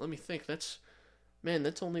me think, that's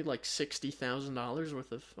only like $60,000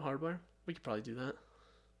 worth of hardware. We could probably do that.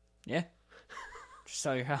 Yeah. Just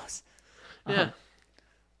sell your house. Yeah.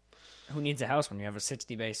 Who needs a house when you have a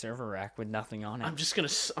 60-bay server rack with nothing on it? I'm just gonna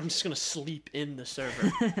sleep in the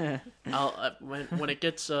server. I'll when it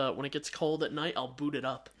gets cold at night, I'll boot it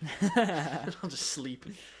up. I'll just sleep.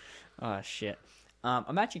 Oh shit.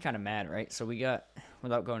 I'm actually kind of mad, right? So we got,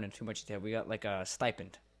 without going into too much detail, we got like a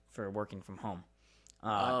stipend for working from home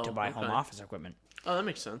to buy home office equipment. Oh, that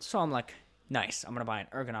makes sense. So I'm like, nice. I'm gonna buy an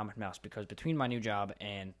ergonomic mouse because between my new job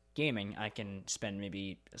and gaming, I can spend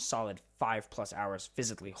maybe a solid 5+ hours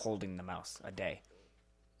physically holding the mouse a day.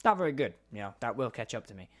 Not very good, that will catch up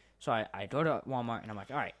to me. So I go to Walmart and I'm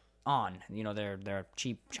like, all right, they're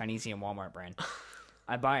cheap Chinesian Walmart brand.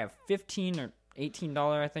 I buy a $15 or $18,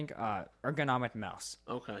 I think, ergonomic mouse.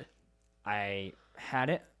 Okay. I had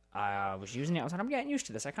it. I was using it. I was like, I'm getting used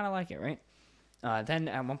to this. I kind of like it, right? Then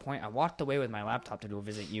at one point, I walked away with my laptop to go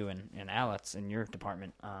visit you and Alex in your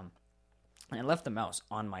department. And I left the mouse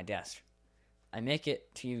on my desk. I make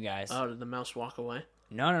it to you guys. Oh, did the mouse walk away?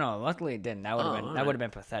 No. Luckily, it didn't. That would have been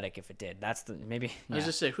pathetic if it did. That's the maybe. Yeah. I was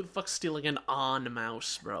just say, who the fuck's stealing an on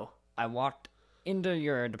mouse, bro? I walked into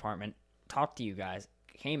your department, talked to you guys,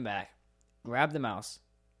 came back, grabbed the mouse,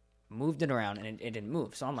 moved it around, and it didn't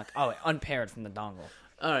move. So I'm like, oh, it unpaired from the dongle.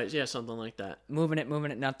 All right, yeah, something like that. Moving it,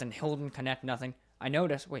 nothing. Holding, connect, nothing. I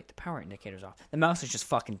noticed, wait, the power indicator's off. The mouse is just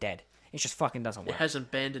fucking dead. It just fucking doesn't work. It has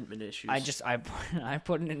abandonment issues. I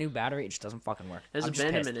put in a new battery. It just doesn't fucking work. It has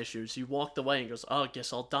abandonment issues. You walked away and goes, oh, I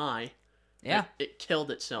guess I'll die. Yeah. It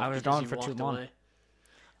killed itself. I was gone for too long. Away.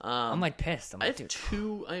 I'm like pissed. I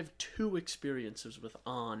have two experiences with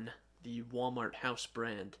On, the Walmart house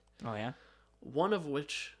brand. Oh yeah. One of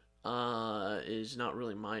which is not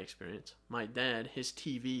really my experience. My dad, his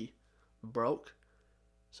TV broke.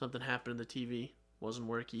 Something happened to the TV. Wasn't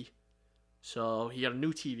worky. So he got a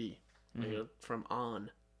new TV from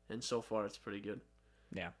On. And so far it's pretty good.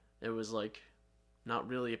 Yeah. It was like not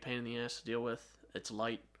really a pain in the ass to deal with. It's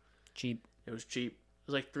light. Cheap. It was cheap.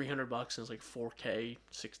 It was like $300 and it's like 4K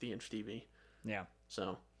 60-inch TV. Yeah.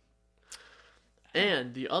 So.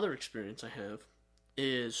 And the other experience I have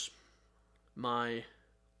is my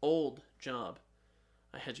old job.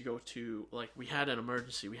 I had to go to, we had an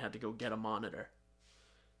emergency. We had to go get a monitor.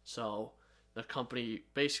 So the company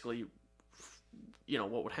basically,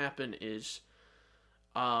 what would happen is,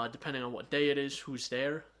 depending on what day it is, who's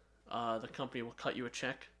there, the company will cut you a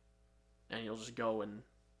check and you'll just go and,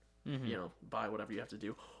 buy whatever you have to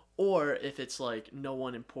do. Or if it's no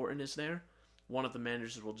one important is there, one of the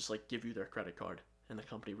managers will just give you their credit card and the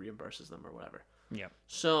company reimburses them or whatever. Yeah.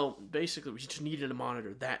 So basically, we just needed a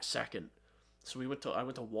monitor that second. So I went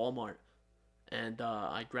to Walmart, and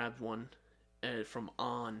I grabbed one from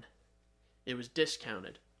On. It was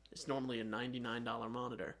discounted. It's normally a $99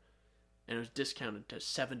 monitor, and it was discounted to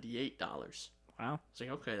 $78. Wow. It's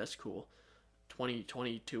like, okay, that's cool.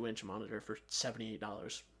 22-inch monitor for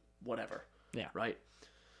 $78. Whatever. Yeah. Right?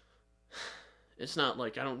 It's not I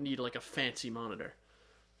don't need a fancy monitor.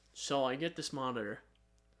 So I get this monitor.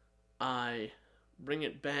 I bring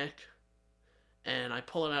it back, and I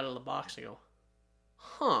pull it out of the box and go,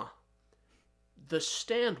 huh, the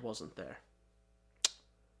stand wasn't there.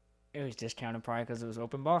 It was discounted probably because it was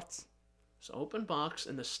open box. It's open box,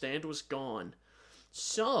 and the stand was gone.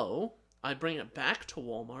 So I bring it back to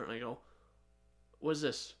Walmart, and I go, what's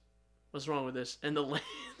this? What's wrong with this? And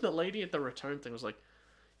the lady at the return thing was like,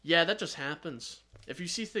 yeah, that just happens. If you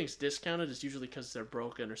see things discounted, it's usually because they're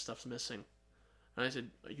broken or stuff's missing. And I said,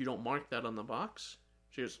 you don't mark that on the box?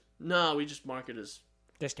 She goes, no, we just mark it as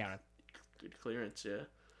discounted. Clearance, yeah.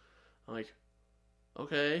 I'm like,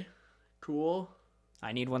 okay, cool.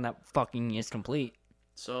 I need one that fucking is complete.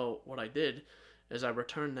 So what I did is I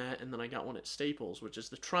returned that, and then I got one at Staples, which is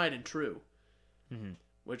the tried and true. Mm-hmm.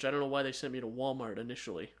 Which I don't know why they sent me to Walmart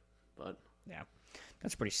initially, but yeah,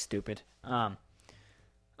 that's pretty stupid.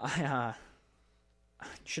 I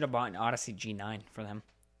should have bought an Odyssey G9 for them.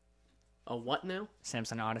 A what now?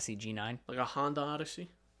 Samsung Odyssey G9. Like a Honda Odyssey?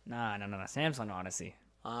 Nah, no. Samsung Odyssey.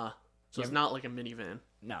 So it's not like a minivan.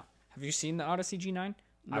 No. Have you seen the Odyssey G9?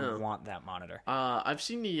 No. I want that monitor. I've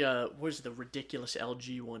seen the what is the ridiculous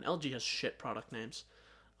LG one? LG has shit product names.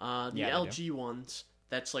 The LG ones,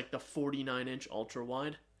 that's like the 49-inch ultra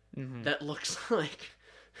wide. Mm-hmm. That looks like.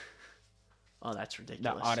 Oh, that's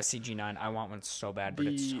ridiculous. The Odyssey G9, I want one so bad, but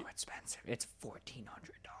it's so expensive. It's $1,400.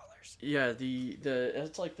 Yeah,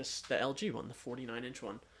 it's like the LG one, the 49-inch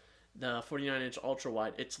one. The 49-inch ultra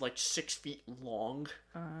wide, it's like 6 feet long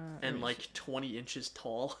and like 20 inches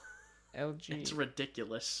tall. LG. It's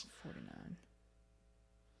ridiculous.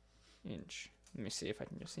 49-inch. Let me see if I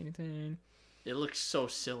can just see anything. It looks so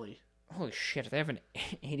silly. Holy shit, they have an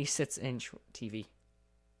 86-inch TV.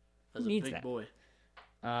 That's a big boy.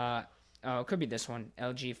 it could be this one.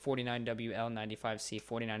 LG 49WL95C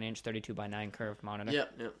 49-inch 32x9 curved monitor.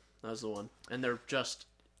 Yep, that's the one. And they're just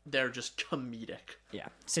comedic. Yeah,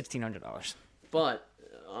 $1,600. But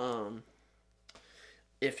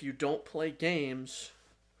if you don't play games,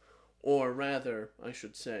 or rather, I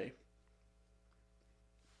should say,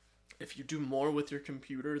 if you do more with your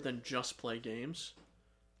computer than just play games,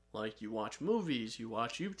 like you watch movies, you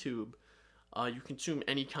watch YouTube, you consume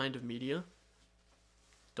any kind of media,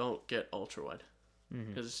 don't get ultra-wide.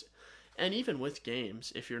 Because, and even with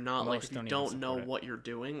games, if you're not, like, if you don't know what you're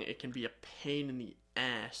doing, it can be a pain in the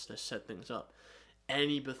ass to set things up.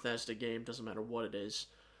 Any Bethesda game, doesn't matter what it is.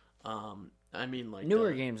 I mean, like,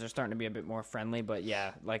 newer games are starting to be a bit more friendly, but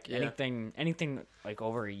anything like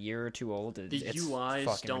over a year or two old, it's UIs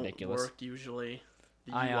fucking don't ridiculous. work usually.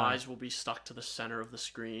 The UIs will be stuck to the center of the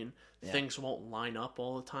screen. Yeah. Things won't line up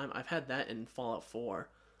all the time. I've had that in Fallout 4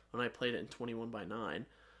 when I played it in 21x9.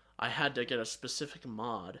 I had to get a specific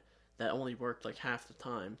mod that only worked like half the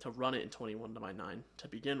time to run it in 21x9 to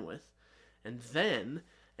begin with, and then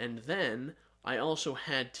I also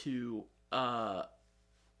had to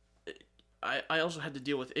I also had to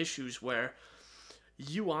deal with issues where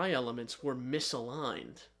UI elements were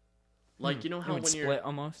misaligned. Like, you know how when split you're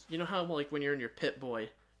almost? You know how, like, when you're in your Pip-Boy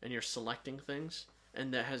and you're selecting things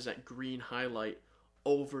and that has that green highlight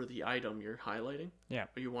over the item you're highlighting? Yeah.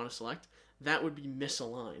 Or you want to select? That would be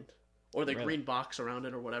misaligned. Or the green box around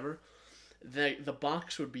it or whatever. The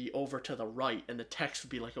box would be over to the right and the text would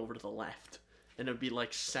be, like, over to the left. And it would be,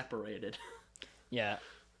 like, separated. Yeah.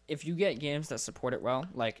 If you get games that support it well,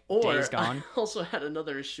 like Or Days Gone. I also had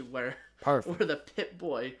another issue where the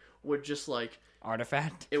Pip-Boy would just, like...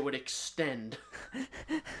 Artifact? It would extend.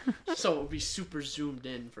 So it would be super zoomed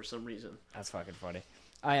in for some reason. That's fucking funny.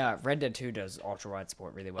 Red Dead 2 does ultra-wide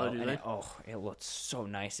support really well. Oh, do they? It looks so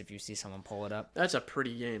nice if you see someone pull it up. That's a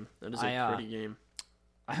pretty game. That is a pretty game.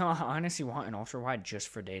 I honestly want an ultra-wide just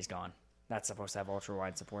for Days Gone. That's supposed to have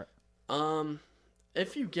ultra-wide support.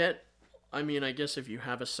 If you get... I mean, I guess if you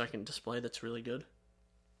have a second display that's really good,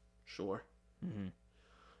 sure. Mm-hmm.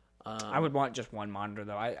 I would want just one monitor,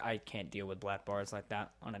 though. I can't deal with black bars like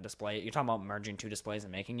that on a display. You're talking about merging two displays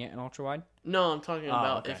and making it an ultra-wide? No, I'm talking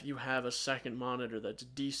about if you have a second monitor that's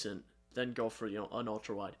decent, then go for an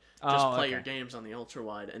ultra-wide. Just play your games on the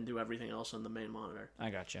ultra-wide and do everything else on the main monitor. I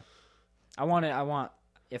got you.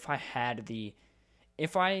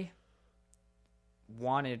 If I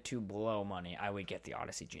wanted to blow money, I would get the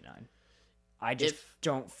Odyssey G9. I just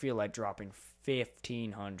don't feel like dropping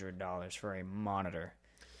 $1,500 for a monitor.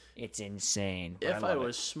 It's insane. If I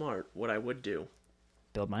was smart, what I would do...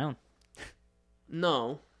 Build my own.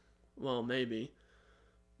 No. Well, maybe.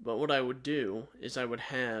 But what I would do is I would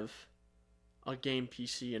have a game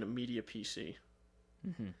PC and a media PC.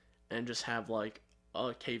 Mm-hmm. And just have, like,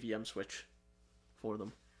 a KVM switch for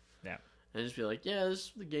them. Yeah. And just be like, yeah, this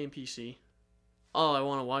is the game PC. Oh, I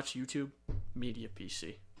want to watch YouTube? Media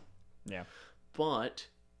PC. Yeah. But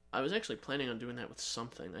I was actually planning on doing that with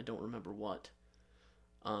something. I don't remember what.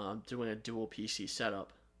 Doing a dual PC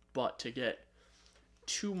setup. But to get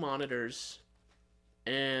 2 monitors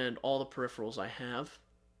and all the peripherals I have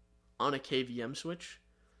on a KVM switch,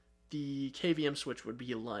 the KVM switch would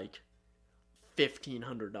be like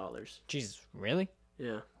 $1,500. Jesus, really?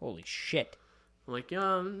 Yeah. Holy shit. I'm like, yeah,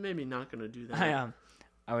 I'm maybe not gonna do that.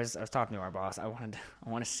 I was talking to our boss. I want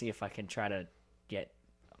to see if I can try to get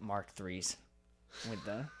Mark IIIs with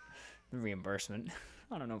the reimbursement.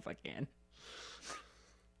 I don't know if I can.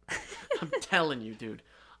 I'm telling you, dude.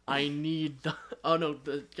 I need the... Oh, no.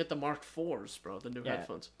 Get the Mark IVs, bro. The new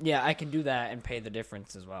headphones. Yeah, I can do that and pay the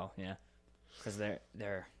difference as well. Yeah. Because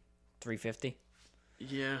they're $350.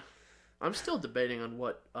 Yeah. I'm still debating on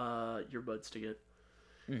what earbuds to get.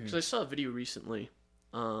 Because I saw a video recently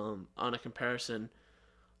on a comparison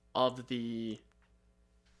of the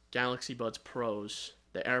Galaxy Buds Pros,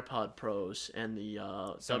 the AirPod Pros, and the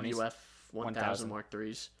WF-1000 Mark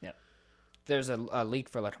IIIs. Yep. There's a leak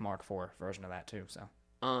for like a Mark IV version of that too. So.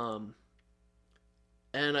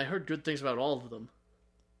 And I heard good things about all of them.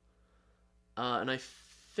 And I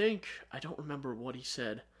don't remember what he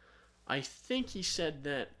said. I think he said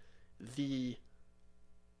that the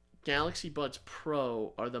Galaxy Buds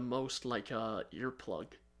Pro are the most like a earplug.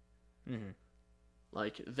 Mm-hmm.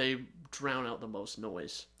 Like they drown out the most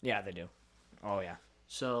noise. Yeah, they do. Oh yeah.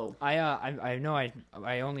 So I know I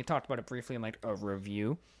only talked about it briefly in like a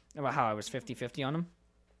review about how I was 50-50 on them.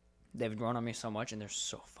 They've grown on me so much, and they're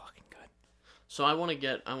so fucking good. So I want to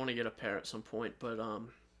get a pair at some point, but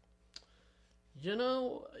you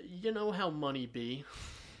know how money be.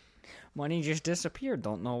 Money just disappeared.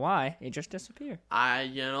 Don't know why. It just disappeared.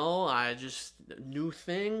 New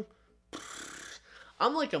thing,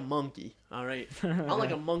 I'm like a monkey, all right? I'm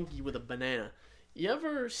like a monkey with a banana. You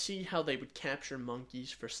ever see how they would capture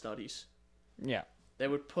monkeys for studies? Yeah. They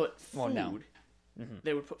would put food. Well, no.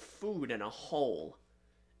 They would put food in a hole,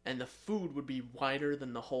 and the food would be wider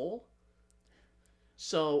than the hole.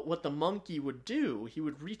 So what the monkey would do, he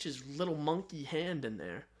would reach his little monkey hand in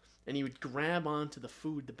there, and he would grab onto the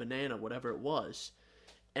food, the banana, whatever it was,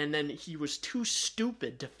 and then he was too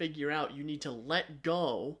stupid to figure out you need to let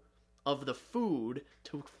go of the food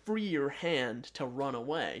to free your hand to run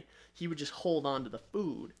away. He would just hold on to the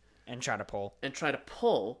food And try to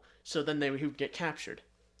pull. So then he would get captured.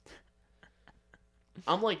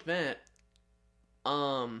 I'm like that,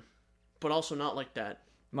 but also not like that.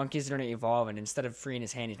 Monkeys are going to evolve, and instead of freeing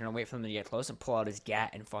his hand, he's going to wait for them to get close and pull out his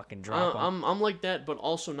gat and fucking drop him. I'm like that, but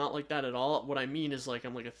also not like that at all. What I mean is, like,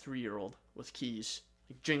 I'm like a 3-year-old with keys,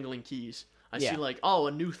 like jingling keys. I see, like, oh,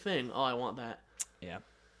 a new thing. Oh, I want that. Yeah.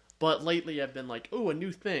 But lately I've been like, oh, a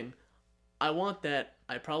new thing. I want that.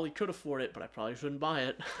 I probably could afford it, but I probably shouldn't buy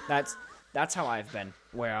it. That's how I've been,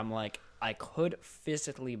 where I'm like, I could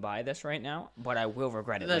physically buy this right now, but I will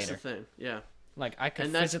regret it That's later. the thing, yeah. Like, I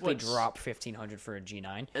could physically drop $1,500 for a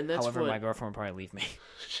G9. However, my girlfriend would probably leave me.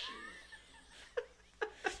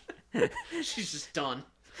 She's just done.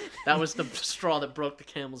 That was the straw that broke the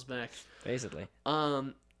camel's back. Basically.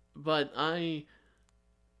 But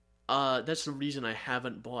that's the reason I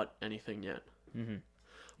haven't bought anything yet. Mm-hmm.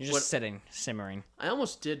 You're just sitting, simmering. I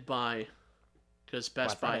almost did buy, because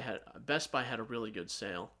Best Buy had a really good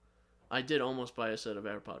sale. I did almost buy a set of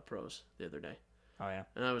AirPod Pros the other day. Oh, yeah.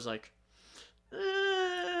 And I was like,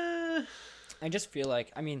 I just feel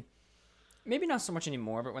like, I mean, maybe not so much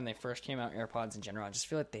anymore, but when they first came out, AirPods in general, I just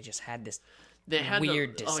feel like they just had this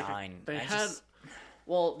weird design.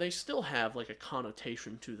 Well, they still have, like, a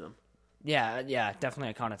connotation to them. Yeah, definitely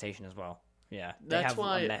a connotation as well. Yeah, they have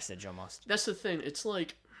a message almost. That's the thing. It's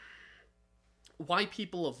like, why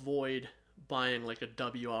people avoid buying, like, a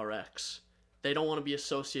WRX. They don't want to be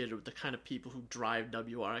associated with the kind of people who drive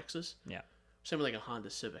WRXs. Yeah. Same with, like, a Honda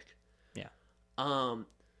Civic. Yeah.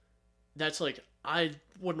 That's like, I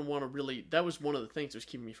wouldn't want to really, that was one of the things that was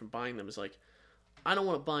keeping me from buying them, is like, I don't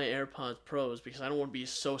want to buy AirPods Pros because I don't want to be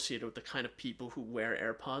associated with the kind of people who wear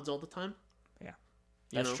AirPods all the time. Yeah.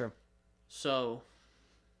 That's true. So.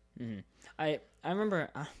 Mm-hmm. I remember,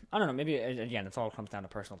 I don't know, maybe, again, it all comes down to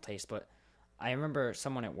personal taste, but I remember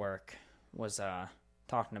someone at work was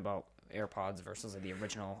talking about AirPods versus the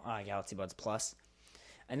original Galaxy Buds Plus,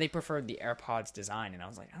 and they preferred the AirPods design, and I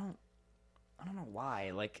was like, I don't know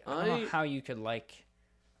why. Like, I don't know how you could like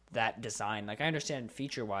that design. Like, I understand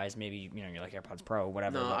feature-wise, maybe, you like AirPods Pro,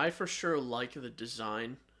 whatever. No, I for sure like the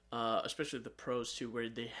design, especially the Pros too, where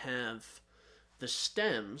they have the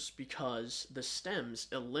stems, because the stems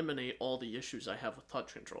eliminate all the issues I have with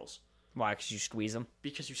touch controls. Why? Because you squeeze them?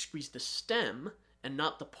 Because you squeeze the stem and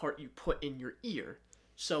not the part you put in your ear.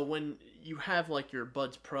 So when you have, like, your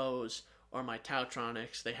Buds Pros or my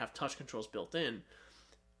Tautronics, they have touch controls built in.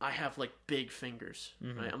 I have, like, big fingers,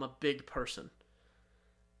 right? I'm a big person.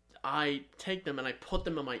 I take them and I put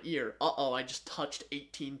them in my ear. I just touched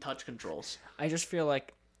 18 touch controls. I just feel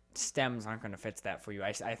like stems aren't going to fix that for you.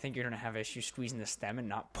 I think you're going to have issues squeezing the stem and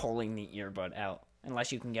not pulling the earbud out,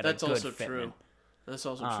 unless you can get a good fitment. That's also true. That's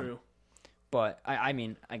also true. But, I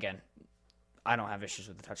mean, again, I don't have issues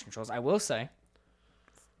with the touch controls. I will say,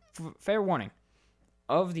 fair warning,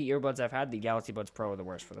 of the earbuds I've had, the Galaxy Buds Pro are the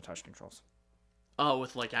worst for the touch controls. Oh,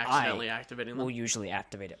 with, like, accidentally activating them? Will usually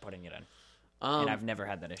activate it, putting it in. And I've never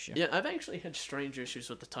had that issue. Yeah, I've actually had strange issues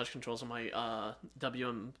with the touch controls on my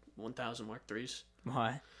WM1000 Mark IIIs.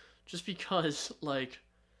 Why? Just because, like,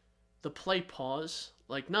 the play pause,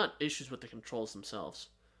 like, not issues with the controls themselves,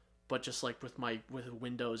 but just, like, with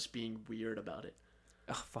Windows being weird about it.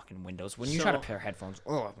 Ugh, fucking Windows. When you try to pair headphones,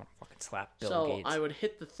 I want to fucking slap Bill Gates. So I would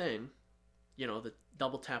hit the thing, the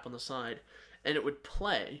double tap on the side, and it would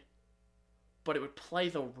play, but it would play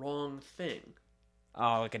the wrong thing.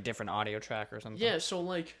 Oh, like a different audio track or something? Yeah, so,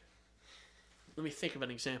 like, let me think of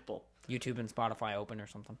an example. YouTube and Spotify open or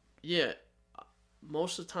something? Yeah.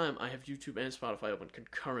 Most of the time, I have YouTube and Spotify open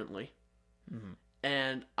concurrently. Mm-hmm.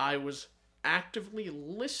 And I was actively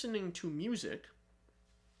listening to music.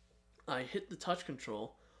 I hit the touch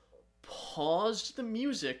control, paused the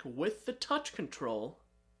music with the touch control.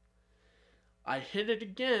 I hit it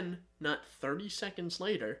again, not 30 seconds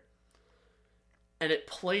later, and it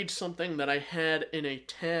played something that I had in a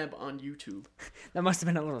tab on YouTube. That must have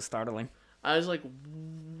been a little startling. I was like,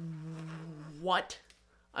 what?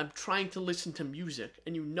 I'm trying to listen to music,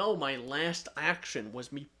 and my last action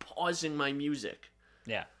was me pausing my music.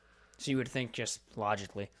 Yeah. So you would think just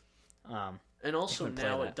logically. And also would play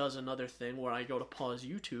now that. it does another thing where I go to pause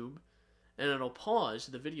YouTube, and it'll pause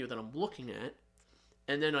the video that I'm looking at,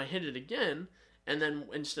 and then I hit it again, and then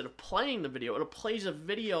instead of playing the video, it plays a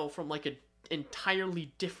video from like an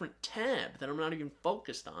entirely different tab that I'm not even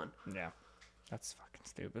focused on. Yeah, that's fucking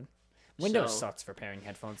stupid. Windows sucks for pairing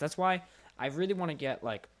headphones. That's why I really want to get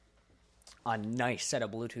like a nice set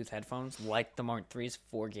of Bluetooth headphones like the Mark IIIs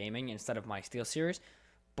for gaming instead of my SteelSeries.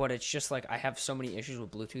 But it's just like I have so many issues with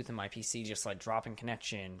Bluetooth in my PC, just like dropping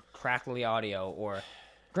connection, crackly audio, or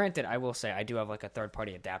granted, I will say I do have like a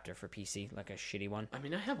third-party adapter for PC, like a shitty one. I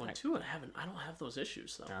mean, I have one too, and I don't have those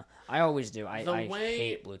issues though. No, I always do. I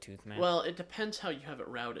hate Bluetooth, man. Well, it depends how you have it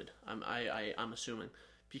routed. I'm assuming,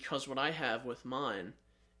 because what I have with mine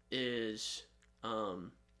is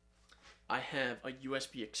I have a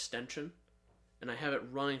USB extension, and I have it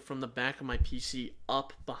running from the back of my PC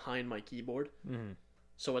up behind my keyboard. Mm-hmm.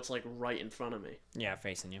 So it's like right in front of me. Yeah,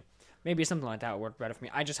 facing you. Maybe something like that would work better for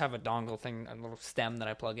me. I just have a dongle thing, a little stem that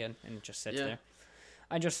I plug in, and it just sits there.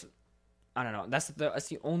 I don't know. That's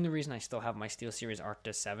the only reason I still have my SteelSeries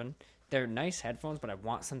Arctis 7. They're nice headphones, but I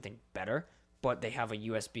want something better. But they have a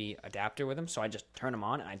USB adapter with them, so I just turn them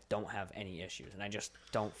on, and I don't have any issues. And I just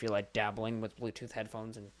don't feel like dabbling with Bluetooth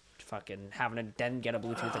headphones and fucking having to then get a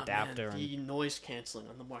Bluetooth adapter. Man, the noise canceling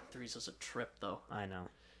on the Mark IIIs is a trip, though. I know.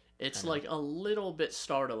 It's like a little bit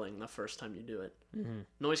startling the first time you do it. Mm-hmm.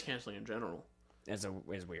 Noise canceling in general. Is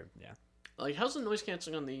weird, yeah. Like, how's the noise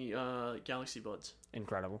canceling on the Galaxy Buds?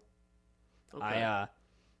 Incredible. Okay.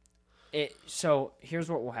 So here's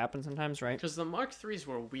what will happen sometimes, right? Because the Mark IIIs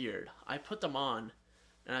were weird. I put them on,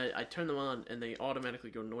 and I turn them on, and they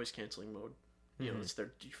automatically go noise canceling mode. You know, it's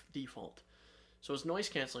their default. So it's noise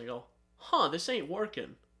canceling. I go, this ain't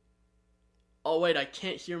working. Oh wait, I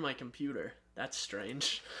can't hear my computer. That's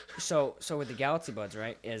strange. So with the Galaxy Buds,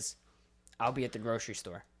 right, is I'll be at the grocery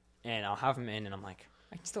store, and I'll have them in, and I'm like,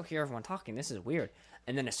 I can still hear everyone talking. This is weird.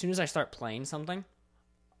 And then as soon as I start playing something,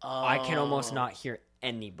 I can almost not hear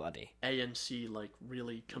anybody. ANC like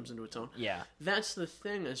really comes into its own. Yeah. That's the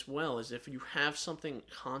thing as well, is if you have something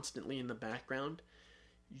constantly in the background,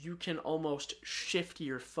 you can almost shift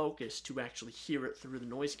your focus to actually hear it through the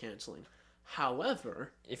noise canceling.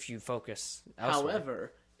 However, if you focus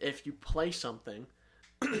elsewhere. If you play something,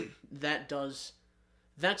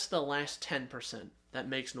 that's the last 10% that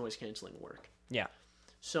makes noise canceling work. Yeah.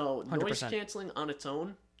 So 100%. Noise canceling on its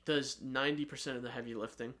own does 90% of the heavy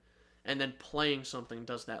lifting, and then playing something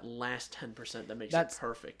does that last 10% that makes it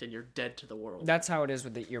perfect, and you're dead to the world. That's how it is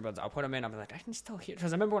with the earbuds. I'll put them in. I'm like, I can still hear.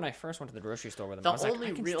 Because I remember when I first went to the grocery store with them. The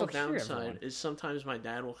only real downside is sometimes my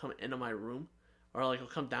dad will come into my room, or like he'll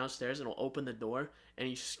come downstairs and he'll open the door, and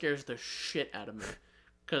he scares the shit out of me.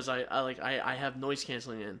 Because I have noise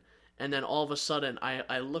canceling in, and then all of a sudden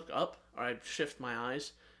I look up, or I shift my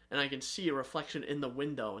eyes, and I can see a reflection in the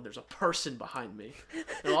window, and there's a person behind me.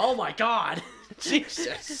 And, oh my god,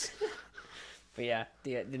 Jesus! But yeah,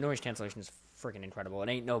 the noise cancellation is freaking incredible. It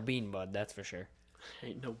ain't no bean bud, that's for sure.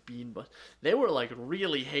 Ain't no bean bud. They were like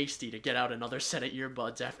really hasty to get out another set of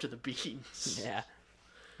earbuds after the beans.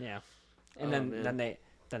 Yeah. And then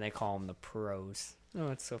they call them the pros.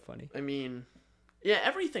 Oh, it's so funny. I mean. Yeah,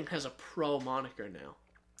 everything has a pro moniker now.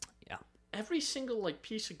 Yeah. Every single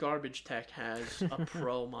piece of garbage tech has a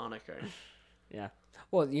pro moniker. Yeah.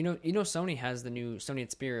 Well, you know, Sony has the new Sony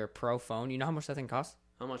Xperia Pro phone. You know how much that thing costs?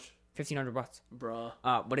 How much? $1,500. Bruh.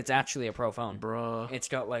 But it's actually a pro phone. Bruh. It's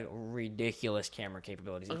got like ridiculous camera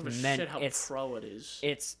capabilities. I don't give a shit how pro it is.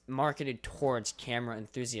 It's marketed towards camera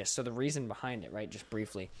enthusiasts. So the reason behind it, right, just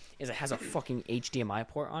briefly, is it has a fucking HDMI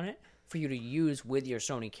port on it for you to use with your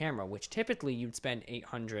Sony camera, which typically you'd spend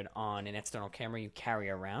 $800 on an external camera you carry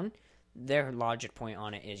around. Their logic point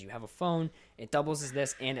on it is you have a phone, it doubles as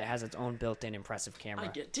this, and it has its own built-in impressive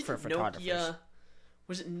camera for photographers.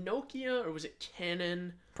 Was it Nokia or was it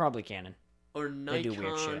Canon? Probably Canon. Or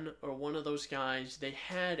Nikon or one of those guys. They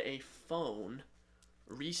had a phone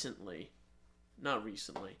recently. Not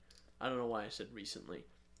recently. I don't know why I said recently.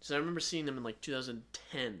 So I remember seeing them in like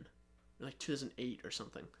 2010, like 2008 or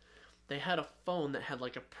something. They had a phone that had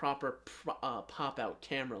like a proper pop-out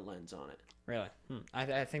camera lens on it. Really?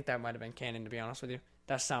 I think that might have been Canon, to be honest with you.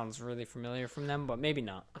 That sounds really familiar from them, but maybe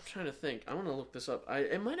not. I'm trying to think. I want to look this up.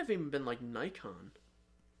 It might have even been like Nikon.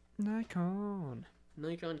 Nikon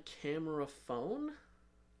camera phone?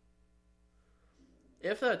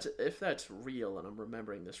 If that's real and I'm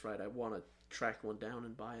remembering this right, I want to track one down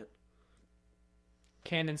and buy it.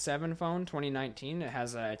 Canon 7 phone, 2019. It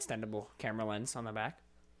has an extendable camera lens on the back.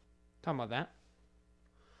 Talking about that?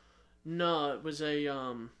 No, it was a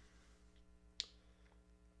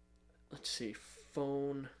let's see,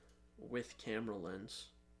 phone with camera lens.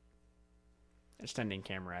 Extending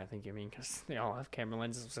camera, I think you mean, because they all have camera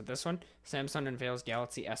lenses. So this one, Samsung unveils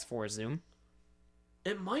Galaxy S4 Zoom.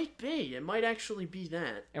 It might be. It might actually be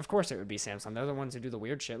that. Of course it would be Samsung. They're the ones who do the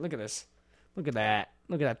weird shit. Look at this. Look at that.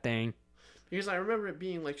 Look at that thing. Because I remember it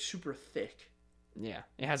being like super thick. Yeah,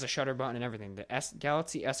 it has a shutter button and everything. The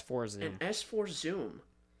Galaxy S4 Zoom. An S4 Zoom.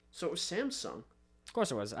 So it was Samsung. Of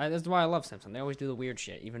course it was. That's why I love Samsung. They always do the weird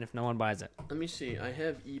shit, even if no one buys it. Let me see. I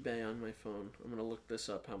have eBay on my phone. I'm going to look this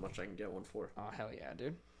up, how much I can get one for. Oh, hell yeah,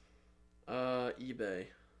 dude. eBay.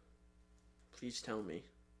 Please tell me.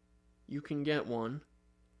 You can get one.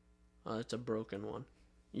 It's a broken one.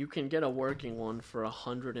 You can get a working one for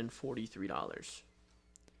 $143.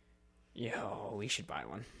 Yo, we should buy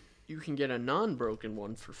one. You can get a non-broken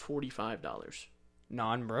one for $45.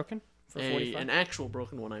 Non-broken? For $45? An actual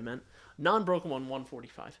broken one, I meant. Non-broken one, $145.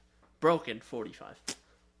 Broken, $45.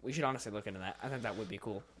 We should honestly look into that. I think that would be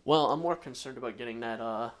cool. Well, I'm more concerned about getting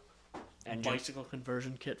that Engine. bicycle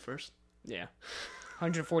conversion kit first. Yeah.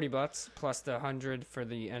 $140 plus the 100 for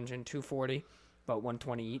the engine, $240, about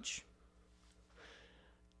 $120 each.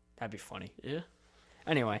 That'd be funny. Yeah.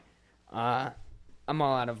 Anyway, I'm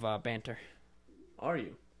all out of banter. Are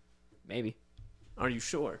you? Maybe. Are you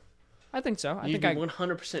sure? I think so. You can be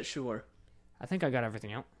 100% sure. I think I got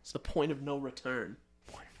everything out. It's the point of no return.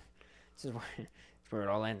 This is where it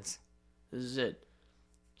all ends. This is it.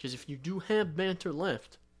 Because if you do have banter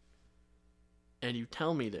left, and you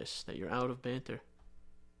tell me this, that you're out of banter,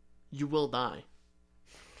 you will die.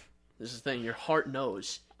 This is the thing. Your heart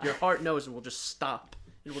knows. Your heart knows and will just stop.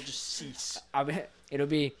 It will just cease. It'll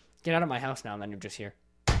be, get out of my house now, and then you'll just hear.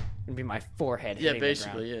 It'll be my forehead hitting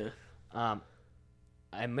basically, the ground.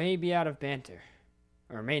 yeah. I may be out of banter.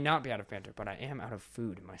 Or may not be out of banter, but I am out of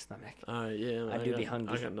food in my stomach. Yeah. I do be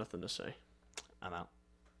hungry. I got nothing to say. I'm out.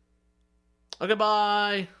 Okay,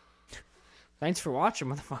 bye. Thanks for watching,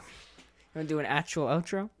 motherfucker. You want to do an actual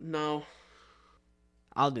outro? No.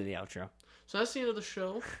 I'll do the outro. So that's the end of the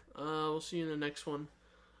show. We'll see you in the next one.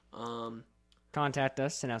 Contact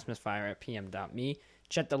us, Synapse Misfire at pm.me.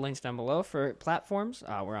 Check the links down below for platforms.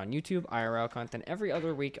 We're on YouTube, IRL content every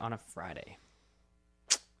other week on a Friday.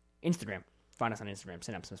 Instagram. Find us on Instagram,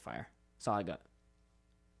 Synapse Misfire. That's all I got.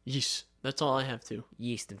 Yes. That's all I have to.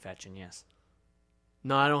 Yeast infection, yes.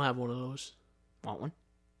 No, I don't have one of those. Want one?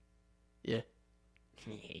 Yeah.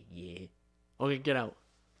 Yeah. Okay, get out.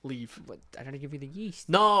 Leave. What? I gotta give you the yeast.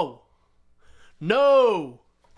 No! No!